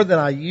the more that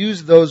I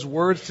used those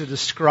words to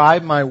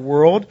describe my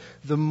world,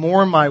 the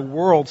more my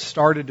world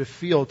started to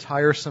feel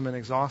tiresome and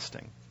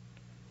exhausting.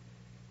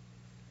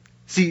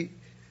 See,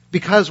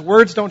 because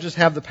words don't just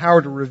have the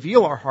power to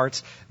reveal our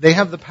hearts, they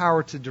have the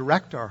power to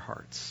direct our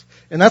hearts.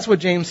 And that's what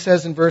James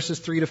says in verses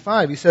 3 to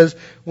 5. He says,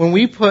 when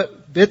we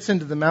put bits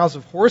into the mouths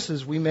of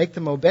horses, we make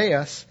them obey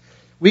us,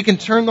 we can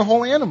turn the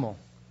whole animal.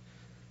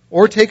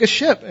 Or take a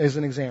ship as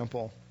an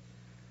example.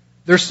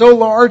 They're so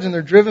large and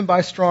they're driven by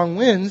strong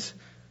winds,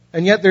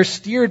 and yet they're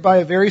steered by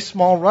a very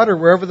small rudder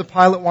wherever the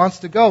pilot wants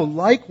to go.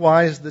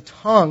 Likewise, the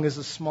tongue is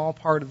a small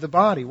part of the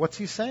body. What's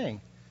he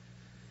saying?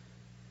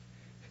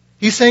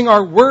 He's saying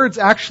our words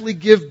actually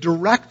give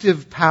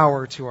directive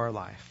power to our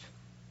life.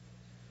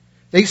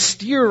 They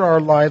steer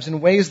our lives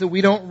in ways that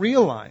we don't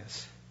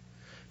realize.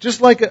 Just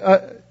like,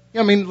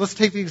 let's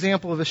take the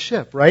example of a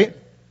ship, right?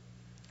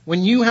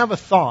 When you have a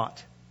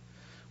thought,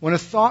 when a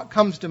thought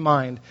comes to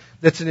mind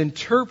that's an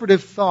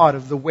interpretive thought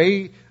of the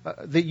way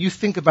that you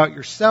think about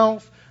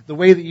yourself, the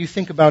way that you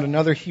think about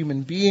another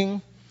human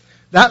being,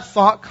 that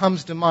thought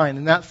comes to mind,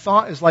 and that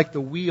thought is like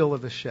the wheel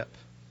of a ship.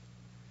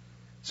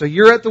 So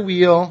you're at the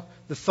wheel,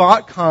 the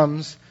thought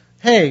comes,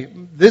 hey,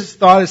 this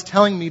thought is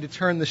telling me to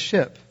turn the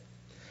ship.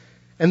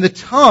 And the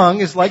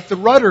tongue is like the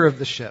rudder of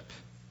the ship.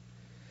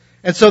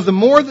 And so the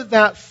more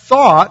that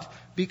thought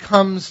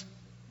becomes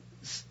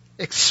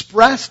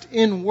expressed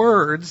in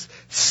words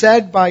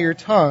said by your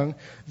tongue,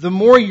 the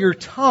more your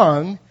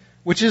tongue,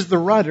 which is the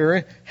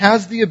rudder,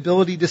 has the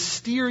ability to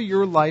steer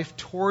your life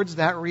towards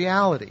that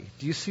reality.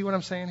 Do you see what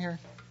I'm saying here?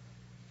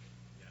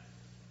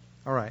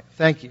 All right,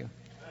 thank you.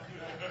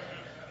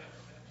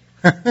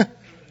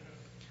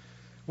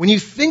 When you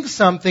think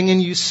something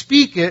and you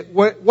speak it,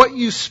 what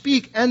you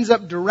speak ends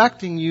up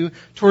directing you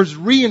towards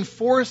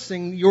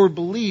reinforcing your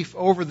belief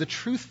over the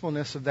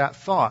truthfulness of that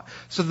thought.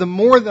 So the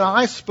more that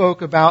I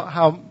spoke about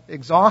how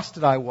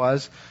exhausted I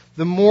was,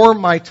 the more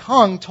my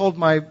tongue told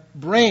my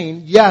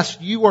brain, yes,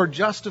 you are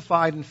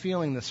justified in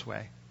feeling this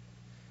way.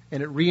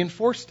 And it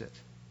reinforced it.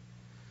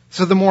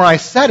 So the more I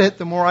said it,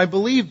 the more I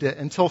believed it,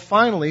 until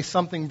finally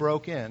something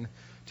broke in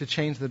to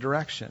change the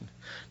direction.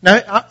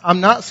 Now, I'm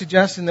not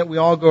suggesting that we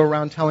all go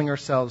around telling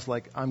ourselves,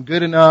 like, I'm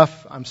good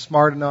enough, I'm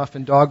smart enough,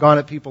 and doggone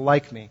it, people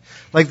like me.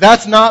 Like,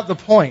 that's not the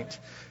point.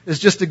 It's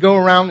just to go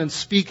around and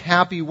speak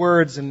happy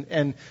words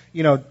and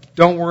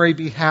don't worry,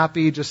 be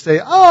happy. Just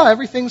say, oh,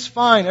 everything's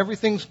fine,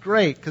 everything's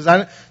great. Because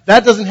that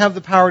doesn't have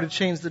the power to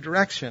change the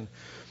direction.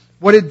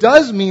 What it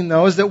does mean,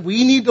 though, is that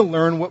we need to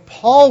learn what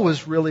Paul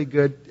was really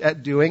good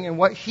at doing and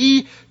what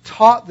he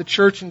taught the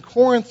church in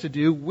Corinth to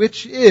do,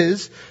 which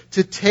is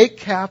to take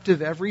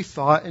captive every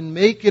thought and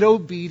make it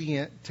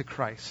obedient to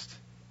Christ.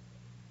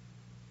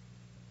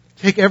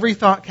 Take every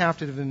thought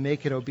captive and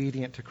make it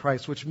obedient to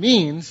Christ, which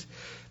means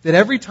that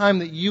every time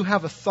that you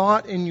have a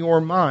thought in your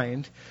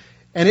mind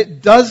and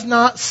it does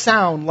not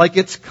sound like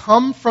it's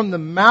come from the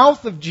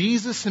mouth of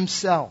Jesus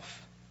himself,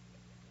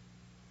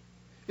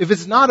 if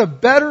it's not a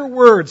better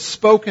word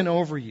spoken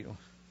over you,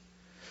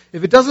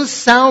 if it doesn't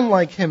sound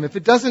like him, if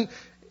it doesn't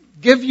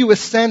give you a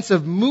sense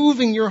of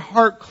moving your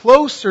heart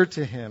closer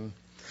to him,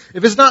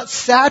 if it's not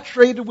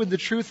saturated with the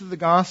truth of the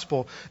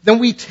gospel, then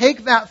we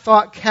take that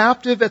thought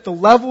captive at the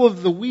level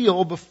of the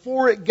wheel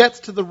before it gets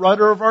to the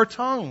rudder of our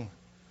tongue.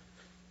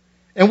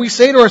 And we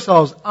say to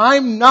ourselves,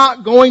 I'm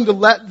not going to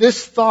let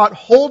this thought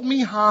hold me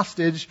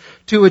hostage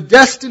to a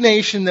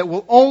destination that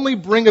will only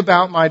bring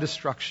about my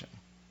destruction.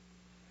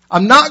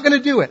 I'm not going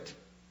to do it.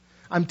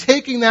 I'm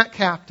taking that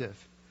captive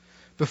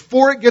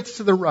before it gets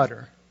to the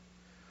rudder.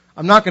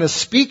 I'm not going to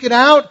speak it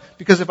out,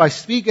 because if I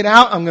speak it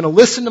out, I'm going to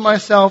listen to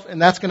myself,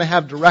 and that's going to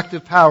have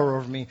directive power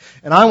over me.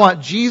 And I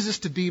want Jesus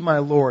to be my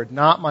Lord,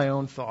 not my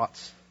own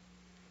thoughts.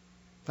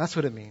 That's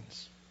what it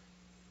means.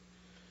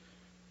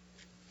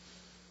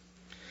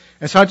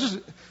 And so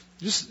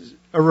just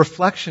a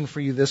reflection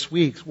for you this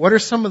week. What are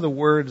some of the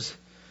words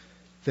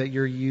that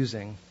you're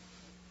using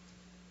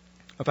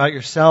about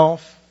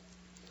yourself,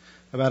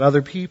 about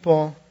other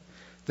people,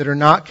 that are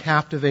not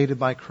captivated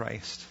by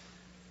Christ,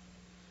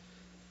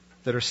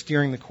 that are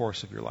steering the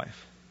course of your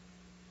life?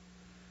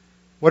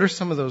 What are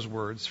some of those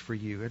words for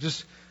you?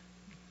 Just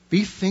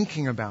be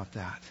thinking about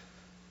that.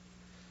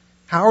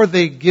 How are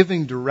they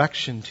giving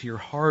direction to your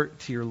heart,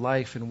 to your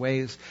life in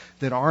ways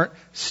that aren't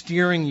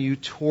steering you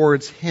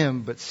towards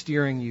Him, but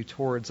steering you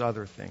towards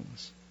other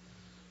things?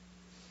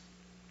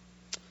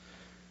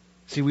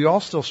 See, we all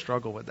still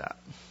struggle with that.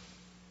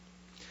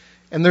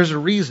 And there's a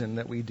reason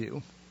that we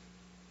do.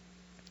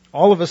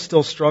 All of us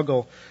still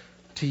struggle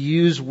to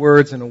use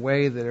words in a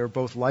way that are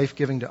both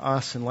life-giving to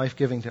us and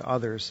life-giving to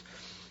others.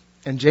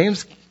 And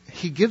James,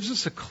 he gives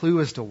us a clue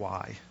as to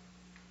why.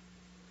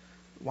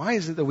 Why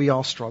is it that we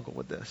all struggle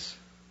with this?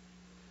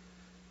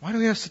 Why do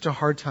we have such a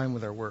hard time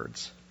with our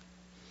words?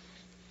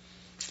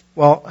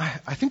 Well,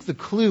 I think the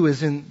clue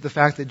is in the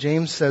fact that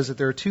James says that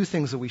there are two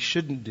things that we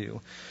shouldn't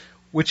do,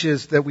 which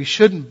is that we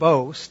shouldn't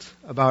boast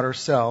about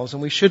ourselves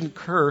and we shouldn't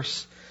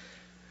curse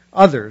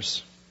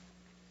others.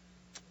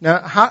 Now,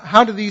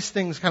 how do these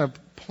things kind of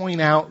point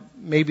out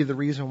maybe the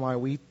reason why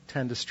we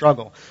tend to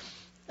struggle?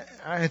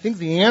 I think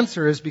the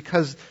answer is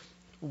because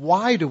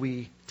why do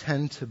we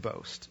tend to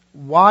boast?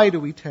 Why do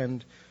we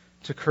tend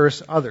to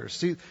curse others?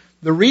 See,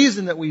 the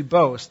reason that we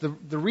boast,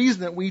 the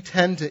reason that we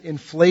tend to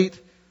inflate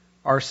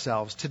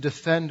ourselves, to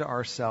defend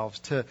ourselves,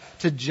 to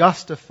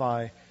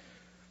justify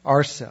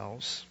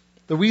ourselves,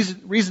 the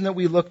reason that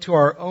we look to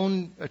our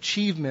own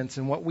achievements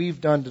and what we've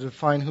done to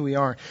define who we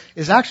are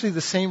is actually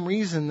the same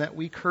reason that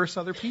we curse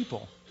other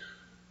people.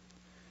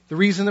 The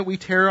reason that we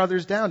tear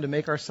others down to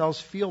make ourselves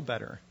feel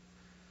better.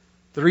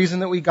 The reason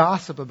that we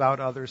gossip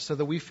about others so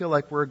that we feel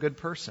like we're a good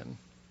person.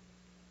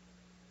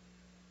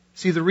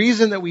 See, the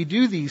reason that we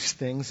do these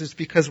things is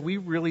because we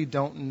really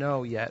don't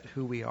know yet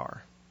who we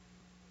are.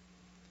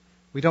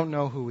 We don't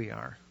know who we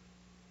are.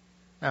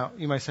 Now,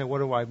 you might say, what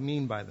do I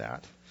mean by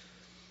that?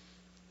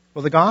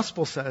 Well, the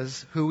gospel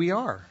says who we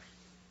are.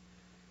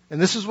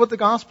 And this is what the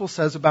gospel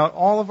says about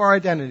all of our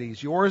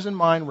identities, yours and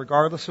mine,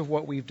 regardless of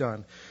what we've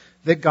done.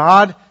 That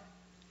God,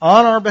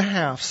 on our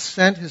behalf,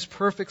 sent His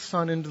perfect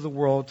Son into the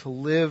world to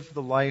live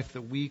the life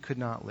that we could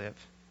not live.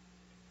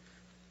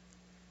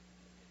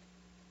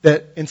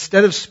 That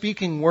instead of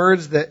speaking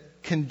words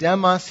that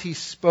condemn us, He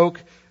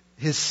spoke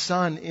His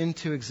Son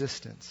into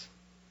existence.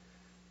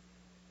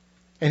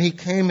 And He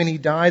came and He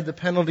died the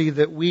penalty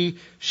that we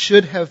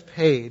should have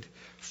paid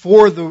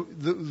for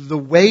the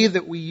way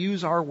that we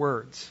use our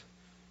words.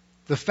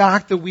 The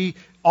fact that we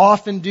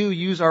often do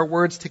use our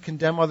words to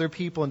condemn other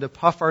people and to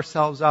puff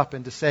ourselves up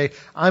and to say,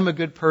 I'm a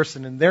good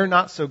person and they're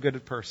not so good a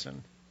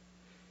person.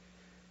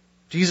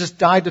 Jesus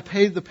died to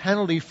pay the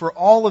penalty for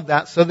all of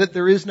that so that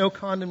there is no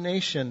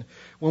condemnation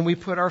when we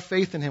put our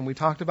faith in Him. We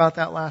talked about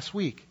that last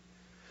week.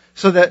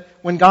 So that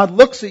when God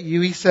looks at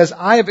you, He says,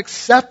 I have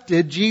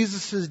accepted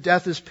Jesus'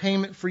 death as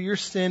payment for your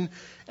sin,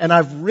 and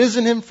I've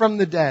risen Him from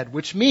the dead,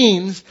 which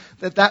means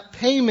that that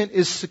payment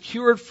is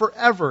secured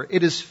forever.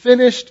 It is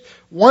finished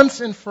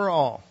once and for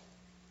all.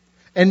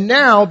 And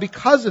now,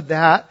 because of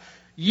that,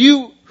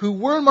 you who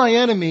were my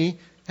enemy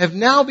have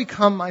now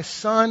become my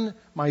son,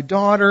 my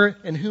daughter,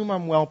 in whom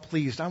I'm well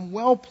pleased. I'm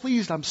well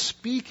pleased. I'm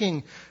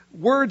speaking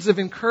words of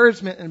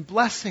encouragement and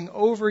blessing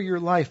over your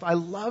life. I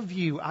love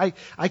you. I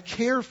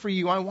care for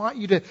you. I want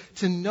you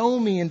to know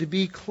me and to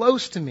be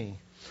close to me.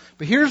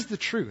 But here's the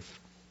truth.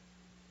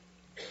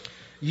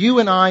 You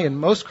and I and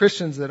most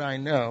Christians that I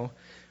know,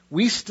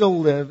 we still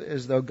live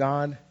as though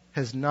God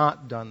has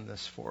not done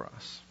this for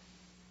us.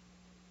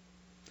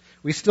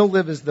 We still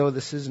live as though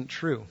this isn't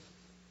true.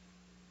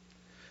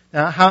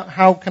 Now,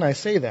 how can I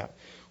say that?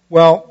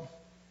 Well,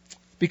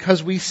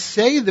 because we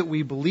say that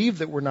we believe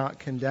that we're not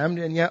condemned,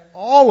 and yet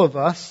all of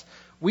us,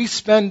 we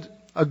spend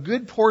a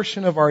good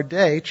portion of our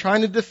day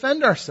trying to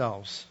defend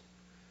ourselves,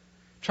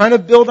 trying to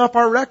build up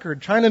our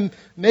record, trying to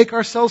make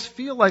ourselves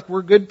feel like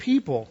we're good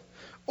people.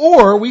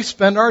 Or we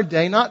spend our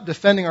day not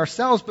defending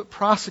ourselves, but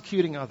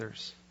prosecuting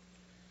others,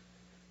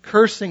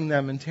 cursing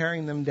them and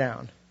tearing them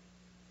down.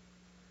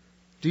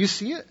 Do you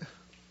see it?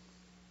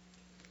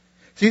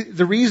 See,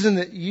 the reason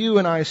that you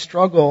and I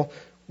struggle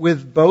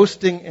with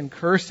boasting and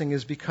cursing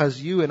is because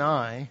you and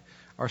I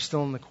are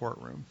still in the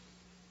courtroom.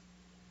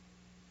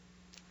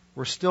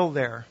 We're still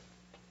there,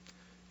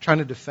 trying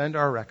to defend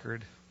our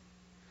record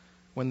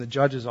when the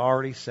judge has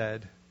already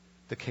said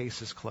the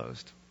case is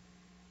closed.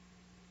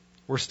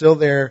 We're still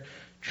there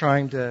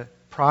trying to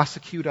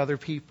prosecute other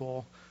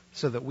people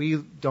so that we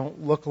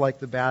don't look like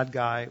the bad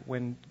guy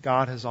when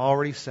God has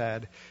already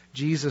said,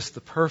 Jesus,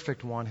 the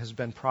perfect one, has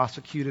been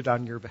prosecuted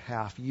on your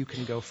behalf. You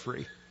can go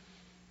free.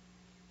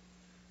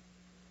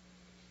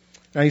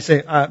 Now you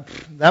say,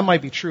 that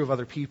might be true of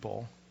other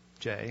people,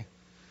 Jay,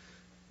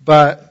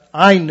 but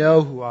I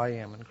know who I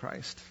am in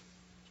Christ.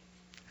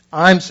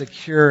 I'm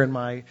secure in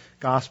my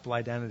gospel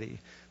identity.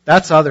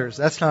 That's others.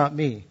 That's not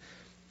me.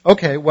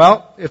 Okay,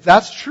 well, if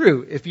that's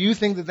true, if you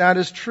think that that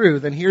is true,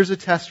 then here's a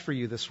test for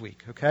you this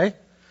week, okay?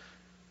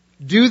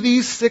 Do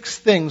these 6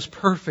 things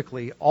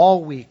perfectly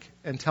all week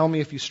and tell me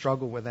if you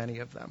struggle with any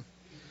of them.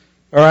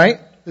 All right?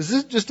 This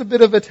is just a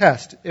bit of a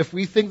test if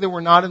we think that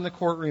we're not in the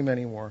courtroom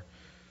anymore.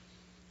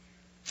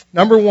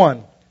 Number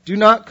 1, do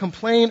not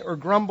complain or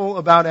grumble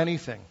about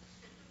anything.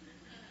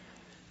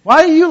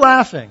 Why are you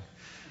laughing?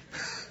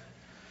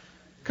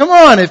 Come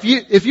on, if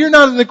you're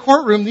not in the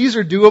courtroom, these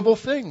are doable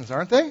things,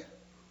 aren't they?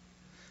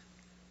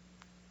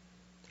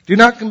 Do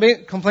not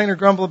complain or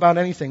grumble about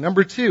anything.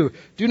 Number 2,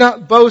 do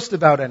not boast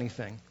about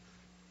anything.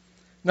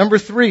 Number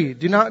 3,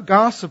 do not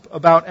gossip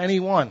about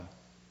anyone.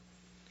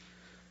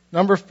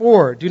 Number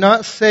 4, do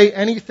not say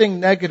anything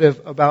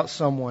negative about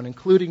someone,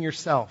 including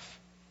yourself.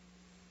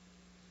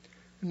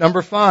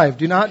 Number 5,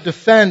 do not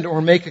defend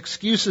or make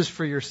excuses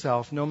for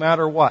yourself, no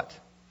matter what.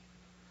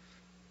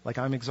 Like,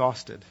 I'm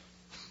exhausted.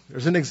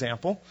 There's an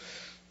example.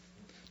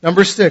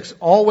 Number 6,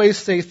 always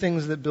say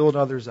things that build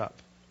others up.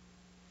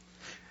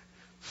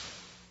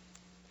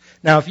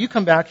 Now, if you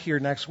come back here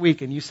next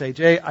week and you say,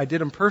 Jay, I did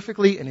them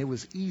perfectly and it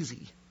was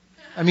easy.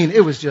 I mean,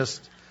 it was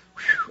just,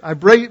 I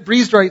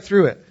breezed right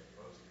through it.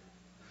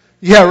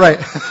 Yeah, right.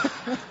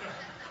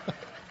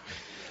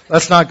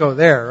 Let's not go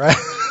there, right?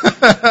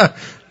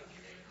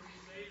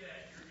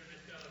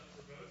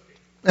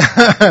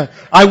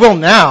 I will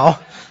now.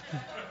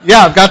 Yeah,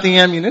 I've got the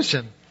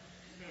ammunition.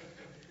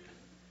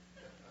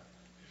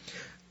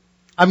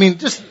 I mean,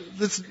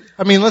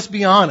 let's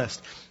be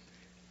honest.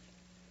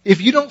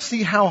 If you don't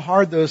see how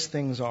hard those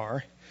things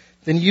are,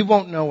 then you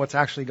won't know what's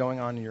actually going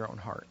on in your own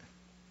heart.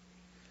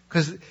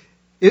 Because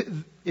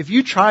if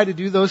you try to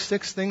do those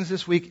 6 things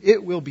this week,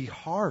 it will be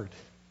hard.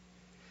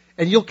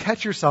 And you'll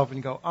catch yourself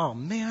and go, oh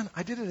man,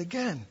 I did it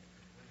again.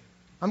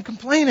 I'm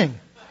complaining.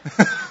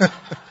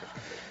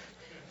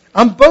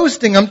 I'm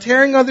boasting. I'm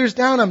tearing others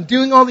down. I'm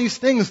doing all these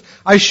things.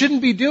 I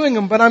shouldn't be doing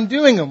them, but I'm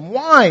doing them.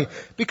 Why?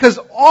 Because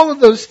all of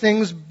those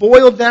things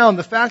boil down.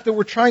 The fact that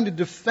we're trying to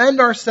defend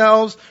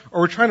ourselves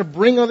or we're trying to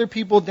bring other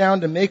people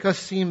down to make us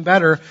seem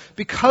better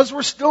because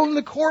we're still in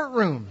the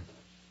courtroom.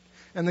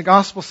 And the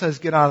gospel says,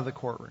 get out of the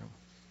courtroom.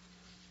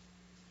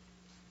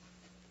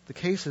 The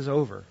case is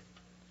over.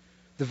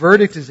 The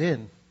verdict is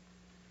in.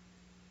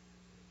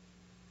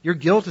 Your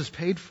guilt is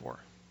paid for.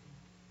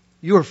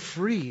 You are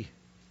free.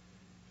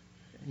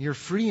 You're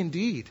free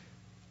indeed.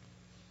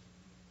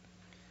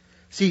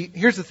 See,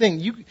 here's the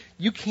thing.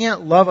 You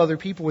can't love other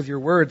people with your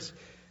words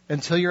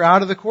until you're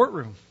out of the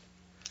courtroom.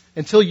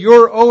 Until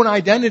your own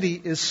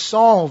identity is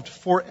solved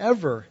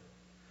forever.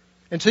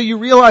 Until you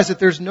realize that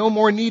there's no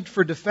more need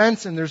for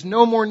defense and there's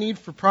no more need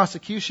for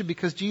prosecution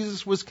because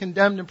Jesus was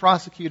condemned and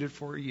prosecuted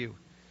for you.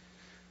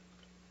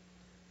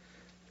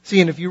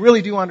 See, and if you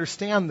really do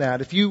understand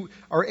that, if you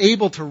are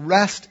able to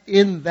rest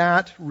in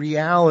that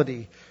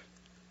reality,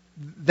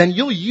 then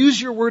you'll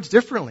use your words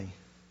differently.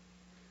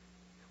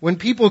 When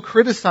people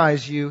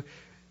criticize you,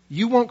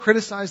 you won't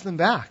criticize them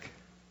back.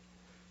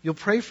 You'll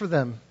pray for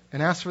them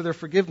and ask for their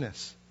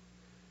forgiveness.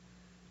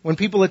 When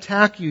people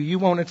attack you, you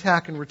won't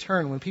attack in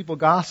return. When people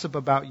gossip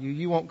about you,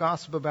 you won't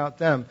gossip about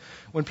them.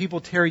 When people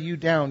tear you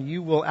down,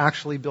 you will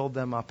actually build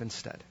them up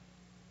instead.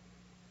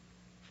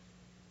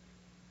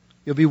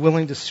 You'll be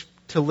willing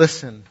to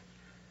listen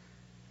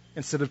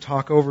instead of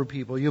talk over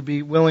people. You'll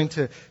be willing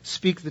to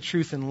speak the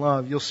truth in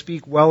love. You'll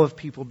speak well of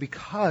people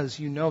because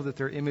you know that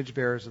they're image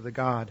bearers of the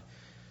God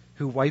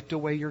who wiped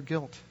away your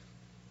guilt.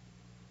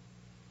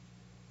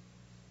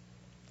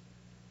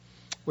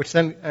 Which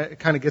then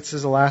kind of gets to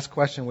the last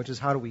question, which is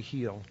how do we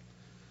heal?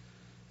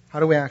 How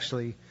do we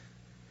actually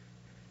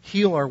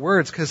heal our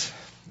words? Because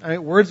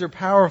words are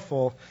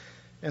powerful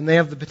and they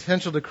have the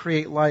potential to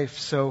create life.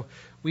 So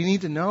we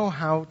need to know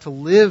how to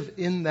live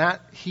in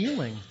that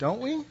healing, don't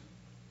we?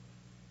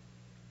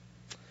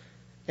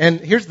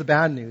 And here's the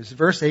bad news.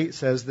 Verse 8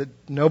 says that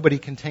nobody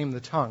can tame the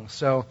tongue.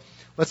 So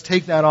let's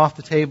take that off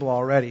the table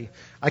already.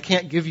 I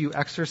can't give you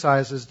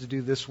exercises to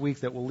do this week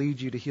that will lead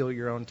you to heal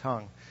your own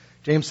tongue.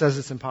 James says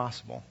it's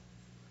impossible.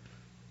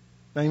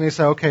 Now you may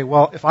say, okay,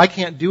 well, if I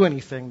can't do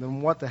anything,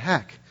 then what the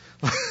heck?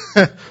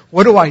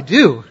 What do I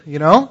do, you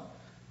know?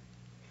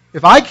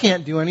 If I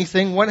can't do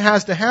anything, what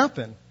has to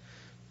happen?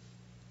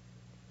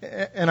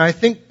 And I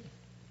think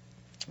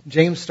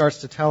James starts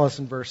to tell us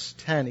in verse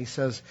 10. He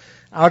says,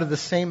 out of the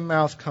same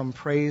mouth come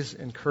praise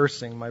and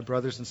cursing, my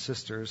brothers and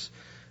sisters.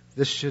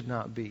 This should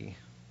not be.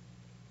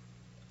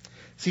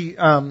 See,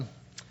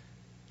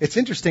 it's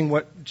interesting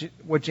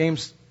what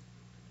James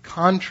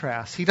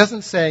contrasts. He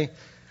doesn't say,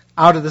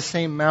 out of the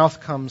same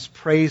mouth comes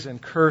praise and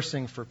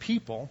cursing for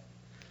people.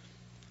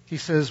 He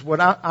says,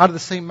 out of the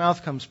same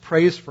mouth comes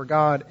praise for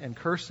God and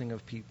cursing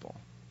of people.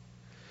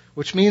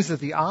 Which means that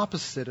the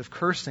opposite of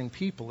cursing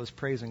people is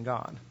praising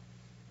God.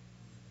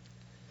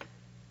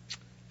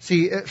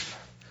 See,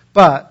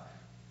 but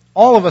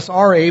all of us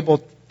are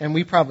able, and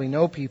we probably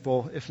know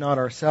people, if not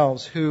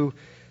ourselves, who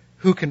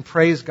can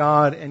praise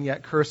God and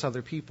yet curse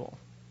other people.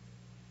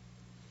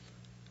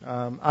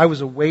 I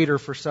was a waiter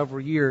for several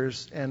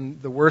years,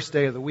 and the worst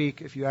day of the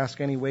week, if you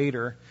ask any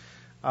waiter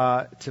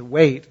to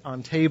wait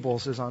on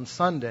tables, is on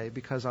Sunday,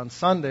 because on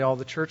Sunday all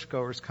the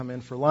churchgoers come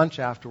in for lunch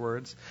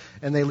afterwards,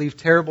 and they leave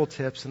terrible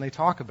tips and they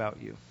talk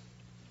about you.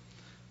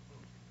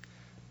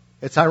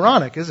 It's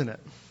ironic, isn't it?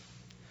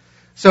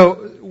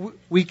 So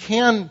we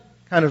can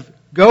kind of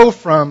go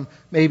from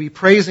maybe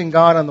praising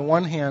God on the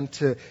one hand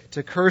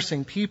to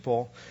cursing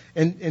people,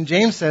 and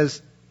James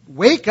says,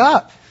 wake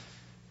up.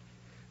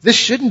 This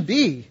shouldn't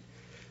be.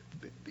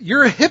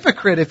 You're a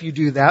hypocrite if you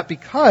do that,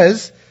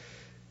 because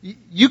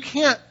you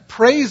can't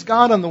praise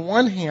God on the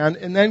one hand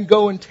and then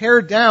go and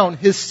tear down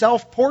His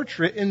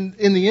self-portrait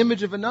in the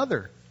image of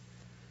another.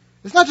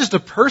 It's not just a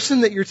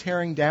person that you're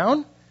tearing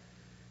down.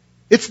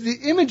 It's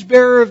the image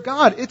bearer of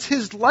God. It's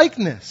His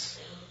likeness.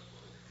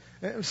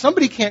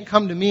 Somebody can't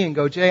come to me and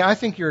go, Jay, I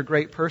think you're a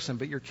great person,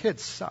 but your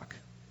kids suck.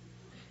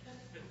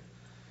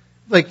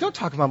 Like, don't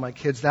talk about my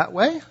kids that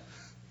way.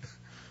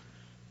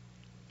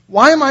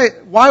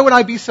 Why would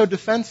I be so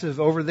defensive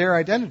over their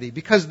identity?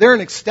 Because they're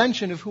an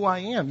extension of who I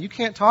am. You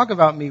can't talk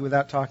about me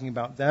without talking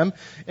about them.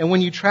 And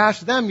when you trash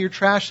them, you're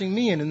trashing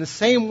me. And in the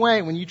same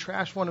way, when you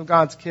trash one of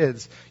God's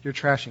kids, you're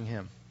trashing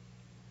him.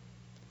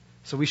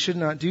 So we should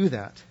not do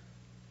that.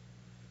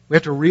 We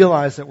have to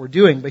realize that we're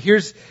doing. But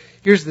here's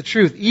the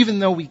truth. Even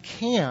though we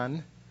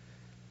can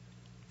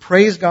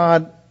praise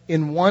God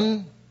in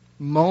one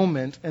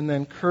moment and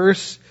then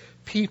curse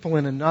people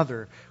in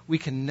another, we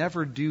can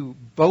never do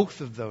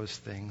both of those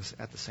things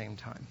at the same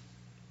time.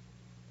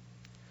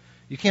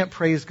 You can't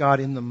praise God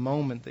in the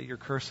moment that you're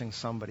cursing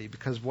somebody,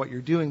 because what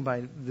you're doing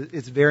by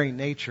its very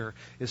nature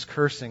is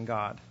cursing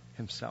God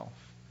himself.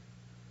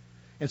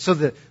 And so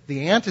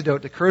the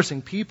antidote to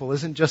cursing people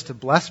isn't just to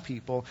bless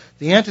people.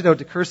 The antidote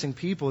to cursing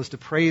people is to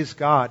praise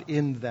God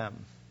in them.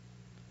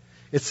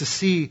 It's to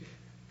see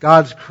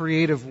God's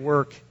creative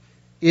work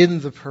in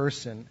the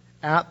person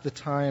at the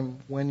time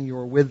when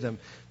you're with them.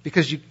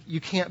 Because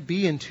you can't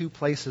be in two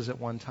places at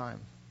one time.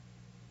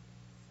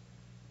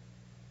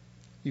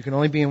 You can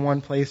only be in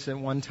one place at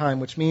one time,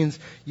 which means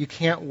you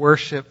can't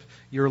worship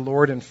your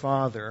Lord and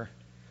Father.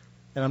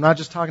 And I'm not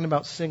just talking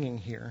about singing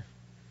here.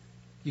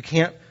 You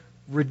can't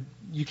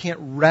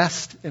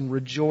rest and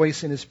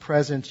rejoice in His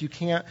presence. You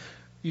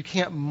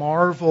can't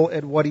marvel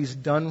at what He's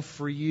done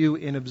for you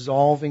in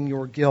absolving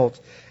your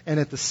guilt, and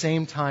at the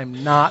same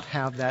time not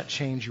have that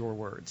change your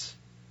words.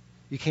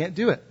 You can't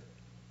do it.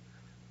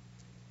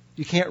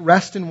 You can't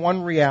rest in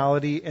one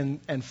reality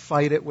and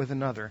fight it with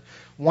another.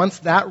 Once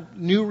that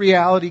new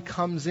reality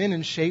comes in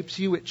and shapes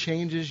you, it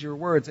changes your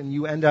words, and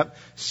you end up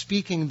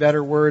speaking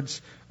better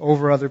words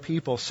over other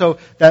people. So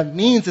that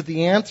means that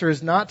the answer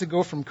is not to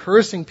go from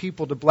cursing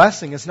people to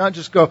blessing. It's not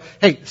just go,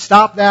 hey,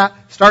 stop that,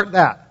 start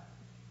that.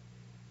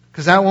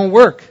 Because that won't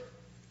work.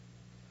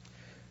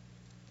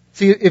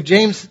 See, if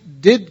James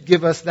did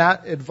give us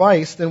that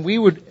advice, then we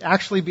would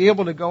actually be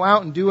able to go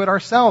out and do it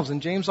ourselves.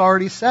 And James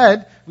already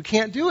said we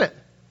can't do it.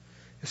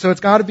 So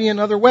it's got to be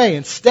another way.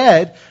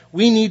 Instead,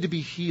 we need to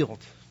be healed.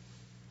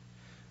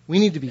 We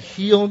need to be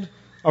healed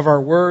of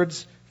our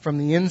words from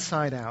the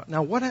inside out.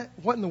 Now, what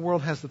in the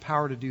world has the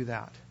power to do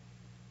that?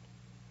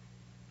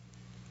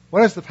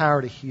 What has the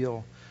power to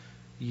heal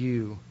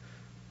you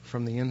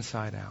from the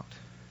inside out?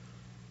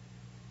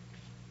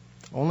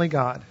 Only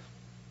God.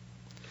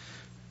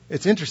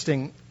 It's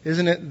interesting,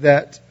 isn't it,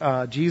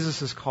 that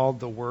Jesus is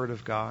called the Word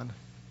of God?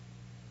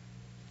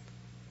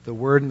 The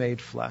Word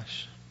made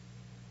flesh.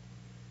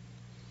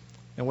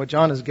 And what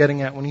John is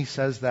getting at when he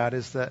says that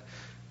is that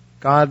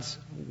God's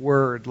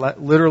Word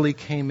literally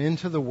came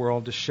into the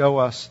world to show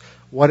us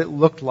what it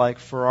looked like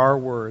for our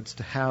words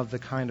to have the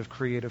kind of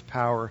creative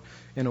power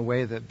in a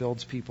way that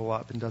builds people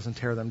up and doesn't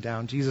tear them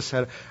down. Jesus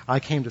said, I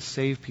came to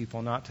save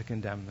people, not to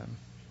condemn them.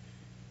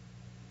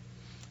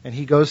 And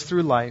He goes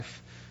through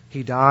life,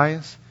 He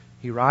dies,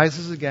 He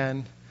rises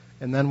again,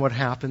 and then what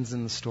happens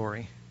in the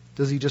story?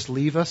 Does He just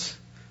leave us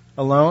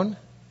alone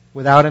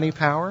without any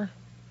power?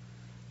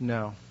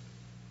 No.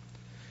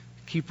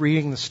 Keep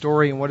reading the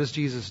story, and what does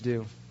Jesus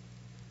do?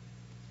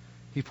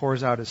 He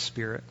pours out His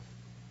Spirit.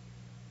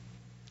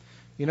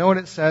 You know what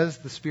it says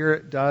the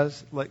Spirit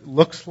does?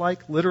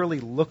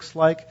 Literally looks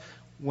like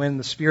when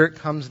the Spirit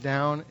comes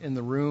down in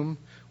the room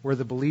where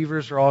the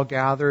believers are all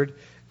gathered,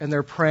 and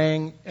they're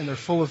praying, and they're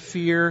full of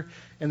fear,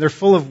 and they're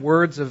full of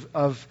words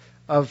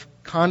of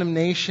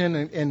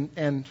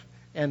condemnation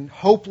and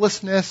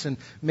hopelessness, and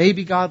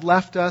maybe God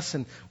left us,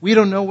 and we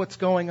don't know what's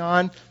going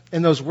on,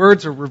 and those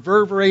words are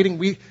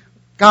reverberating.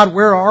 God,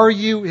 where are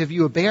you? Have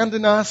you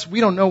abandoned us?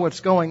 We don't know what's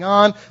going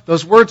on.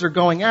 Those words are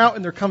going out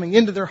and they're coming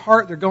into their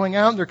heart. They're going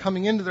out and they're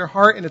coming into their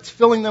heart, and it's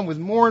filling them with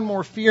more and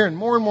more fear and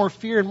more and more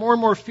fear and more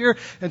and more fear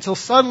until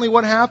suddenly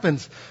what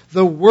happens?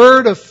 The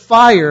word of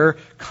fire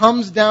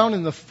comes down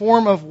in the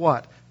form of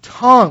what?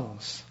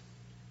 Tongues,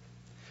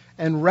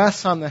 and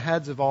rests on the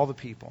heads of all the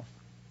people.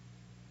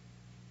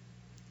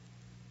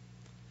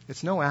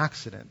 It's no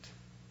accident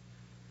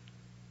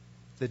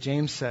that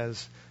James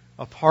says,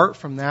 apart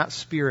from that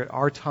Spirit,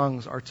 our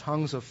tongues are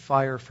tongues of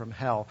fire from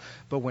hell.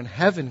 But when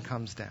heaven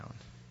comes down,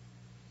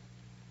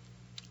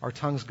 our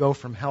tongues go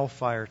from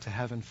hellfire to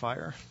heaven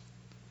fire.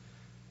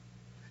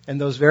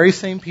 And those very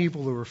same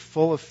people who are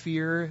full of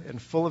fear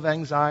and full of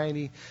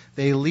anxiety,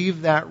 they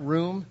leave that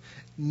room.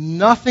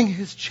 Nothing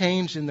has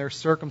changed in their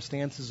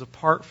circumstances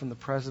apart from the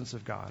presence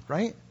of God,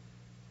 right?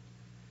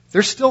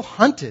 They're still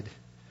hunted.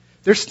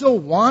 They're still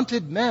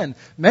wanted men.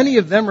 Many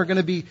of them are going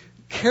to be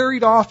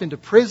carried off into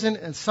prison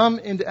and some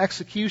into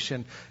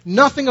execution.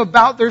 Nothing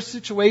about their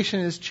situation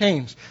has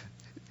changed.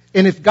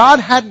 And if God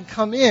hadn't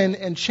come in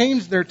and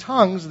changed their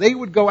tongues, they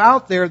would go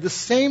out there the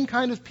same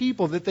kind of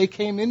people that they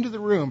came into the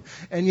room.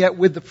 And yet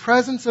with the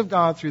presence of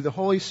God through the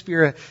Holy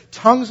Spirit,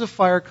 tongues of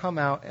fire come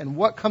out, and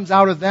what comes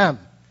out of them?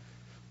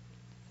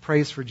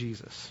 Praise for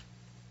Jesus.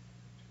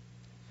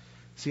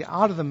 See,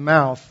 out of the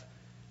mouth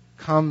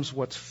comes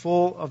what's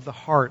full of the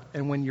heart.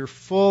 And when you're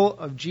full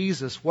of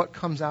Jesus, what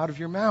comes out of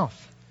your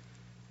mouth?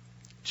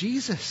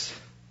 Jesus.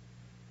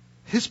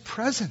 His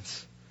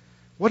presence.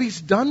 What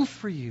He's done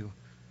for you.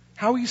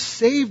 How He's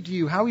saved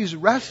you. How He's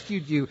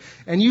rescued you.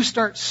 And you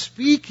start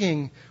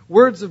speaking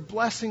words of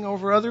blessing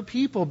over other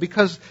people.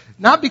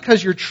 Not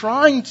because you're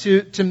trying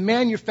to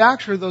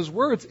manufacture those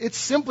words. It's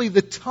simply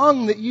the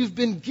tongue that you've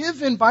been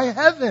given by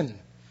heaven.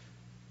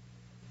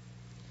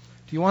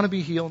 Do you want to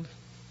be healed?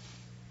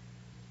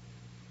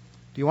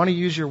 Do you want to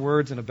use your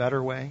words in a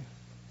better way?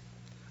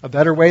 A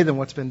better way than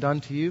what's been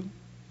done to you?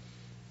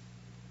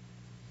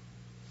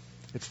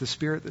 It's the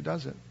Spirit that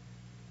does it.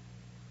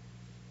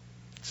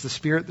 It's the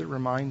Spirit that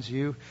reminds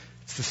you.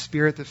 It's the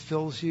Spirit that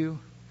fills you.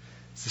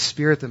 It's the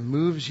Spirit that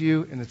moves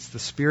you. And it's the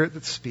Spirit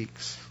that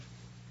speaks.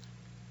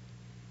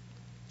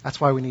 That's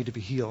why we need to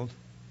be healed.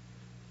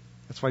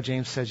 That's why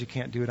James says you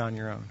can't do it on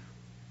your own.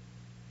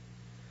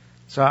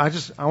 So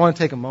I want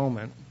to take a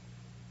moment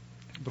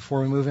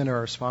before we move into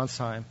our response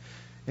time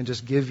and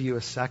just give you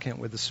a second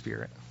with the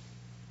Spirit.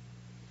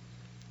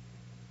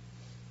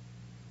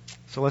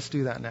 So let's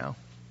do that now.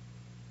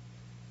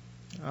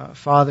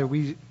 Father,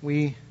 we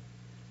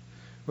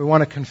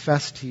want to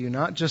confess to you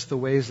not just the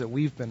ways that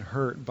we've been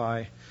hurt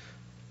by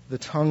the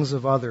tongues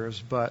of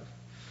others, but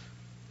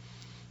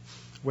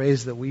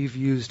ways that we've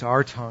used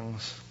our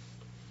tongues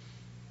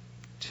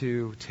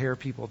to tear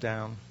people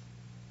down,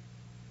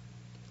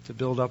 to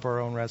build up our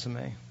own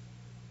resume.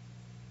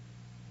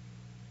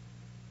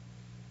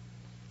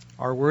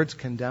 Our words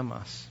condemn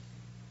us.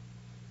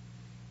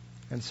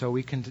 And so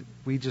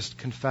we just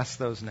confess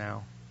those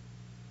now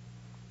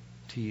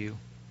to you.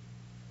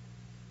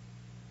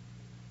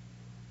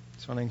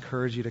 So I want to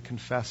encourage you to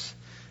confess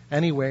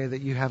any way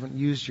that you haven't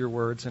used your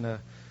words in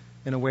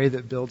a way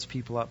that builds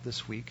people up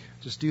this week.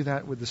 Just do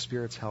that with the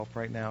Spirit's help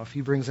right now. If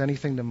He brings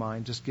anything to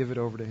mind, just give it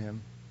over to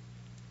Him.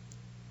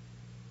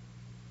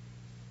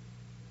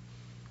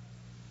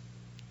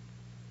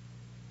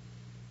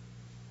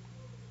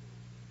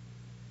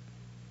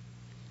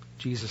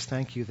 Jesus,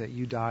 thank you that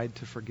you died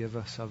to forgive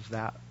us of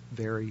that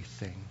very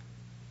thing.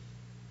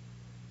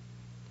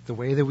 The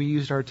way that we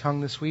used our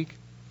tongue this week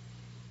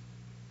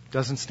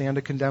doesn't stand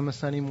to condemn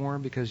us anymore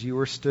because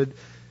you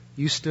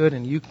stood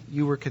and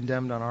you were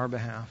condemned on our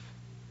behalf.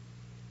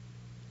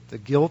 The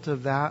guilt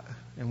of that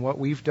and what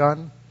we've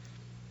done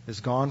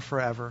is gone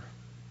forever.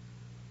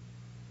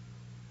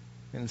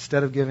 And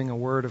instead of giving a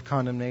word of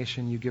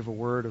condemnation, you give a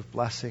word of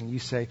blessing. You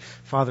say,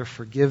 Father,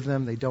 forgive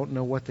them. They don't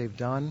know what they've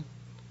done.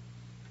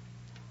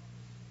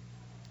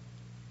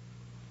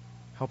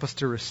 Help us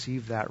to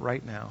receive that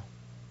right now.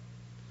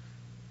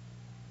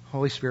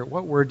 Holy Spirit,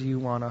 what word do you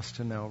want us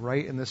to know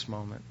right in this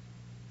moment?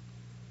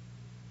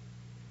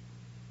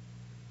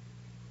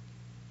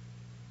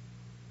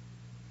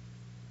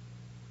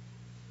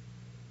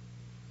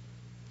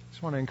 I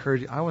just want to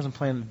encourage you. I wasn't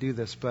planning to do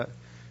this, but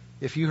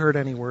if you heard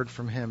any word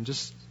from Him,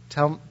 just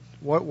tell,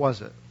 what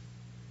was it?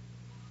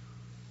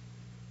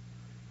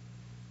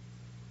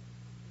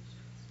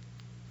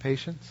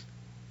 Patience?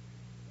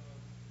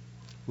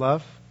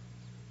 Love?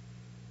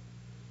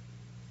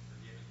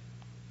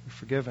 You're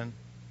forgiven.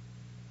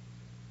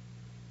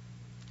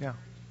 Yeah.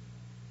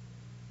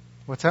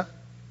 What's that?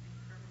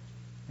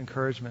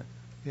 Encouragement.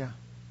 Yeah.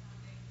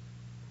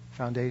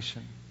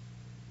 Foundation.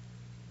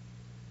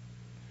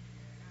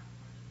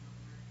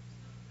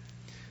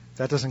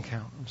 That doesn't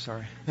count. I'm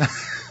sorry.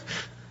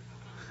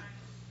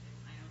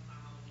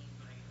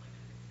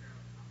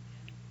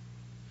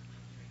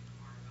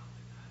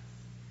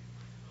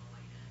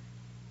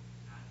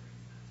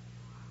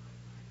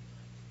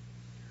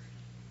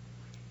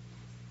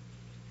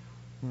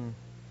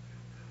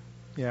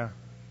 Yeah.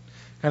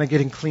 Kind of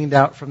getting cleaned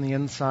out from the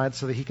inside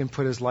so that He can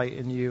put His light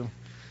in you.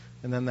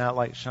 And then that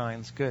light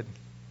shines. Good.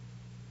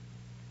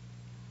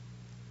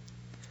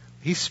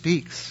 He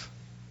speaks.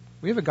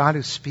 We have a God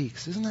who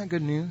speaks. Isn't that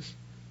good news?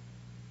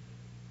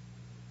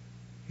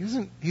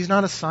 He's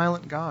not a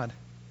silent God.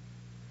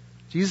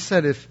 Jesus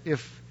said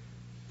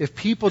if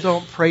people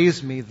don't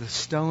praise me, the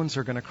stones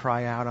are going to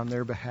cry out on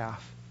their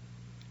behalf.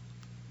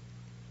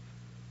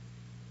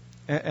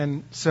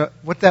 And so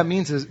what that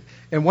means is,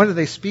 and what do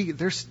they speak?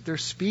 They're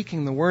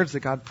speaking the words that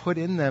God put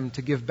in them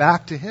to give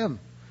back to Him.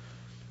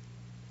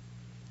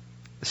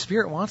 The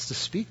Spirit wants to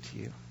speak to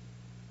you.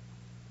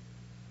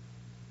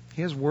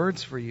 He has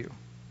words for you.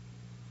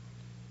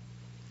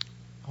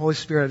 Holy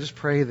Spirit, I just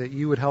pray that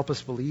you would help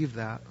us believe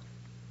that.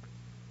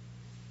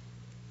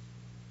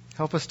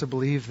 Help us to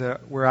believe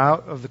that we're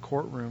out of the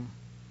courtroom.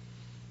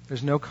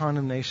 There's no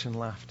condemnation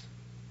left.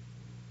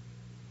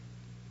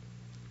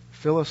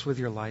 Fill us with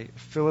your light.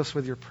 Fill us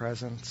with your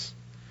presence.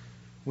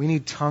 We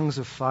need tongues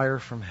of fire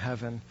from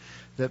heaven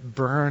that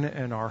burn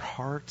in our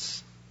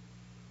hearts,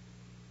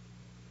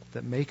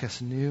 that make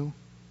us new.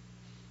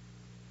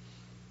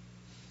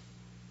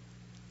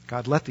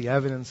 God, let the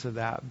evidence of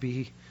that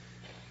be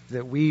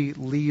that we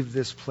leave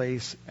this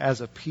place as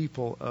a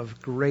people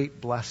of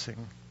great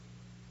blessing.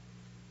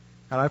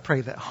 And I pray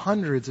that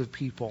hundreds of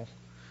people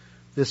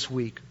this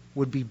week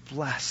would be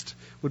blessed,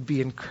 would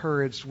be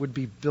encouraged, would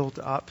be built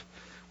up,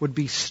 would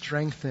be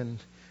strengthened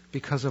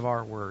because of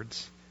our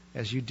words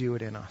as you do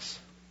it in us.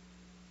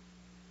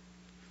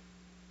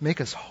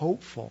 Make us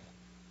hopeful,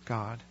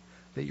 God,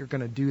 that you're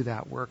going to do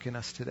that work in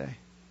us today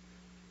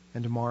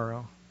and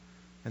tomorrow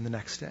and the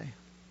next day.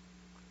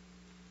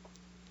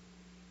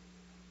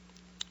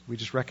 We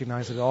just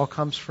recognize that it all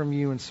comes from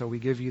you, and so we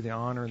give you the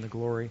honor and the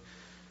glory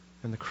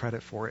and the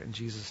credit for it in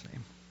Jesus'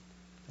 name.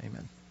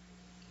 Amen.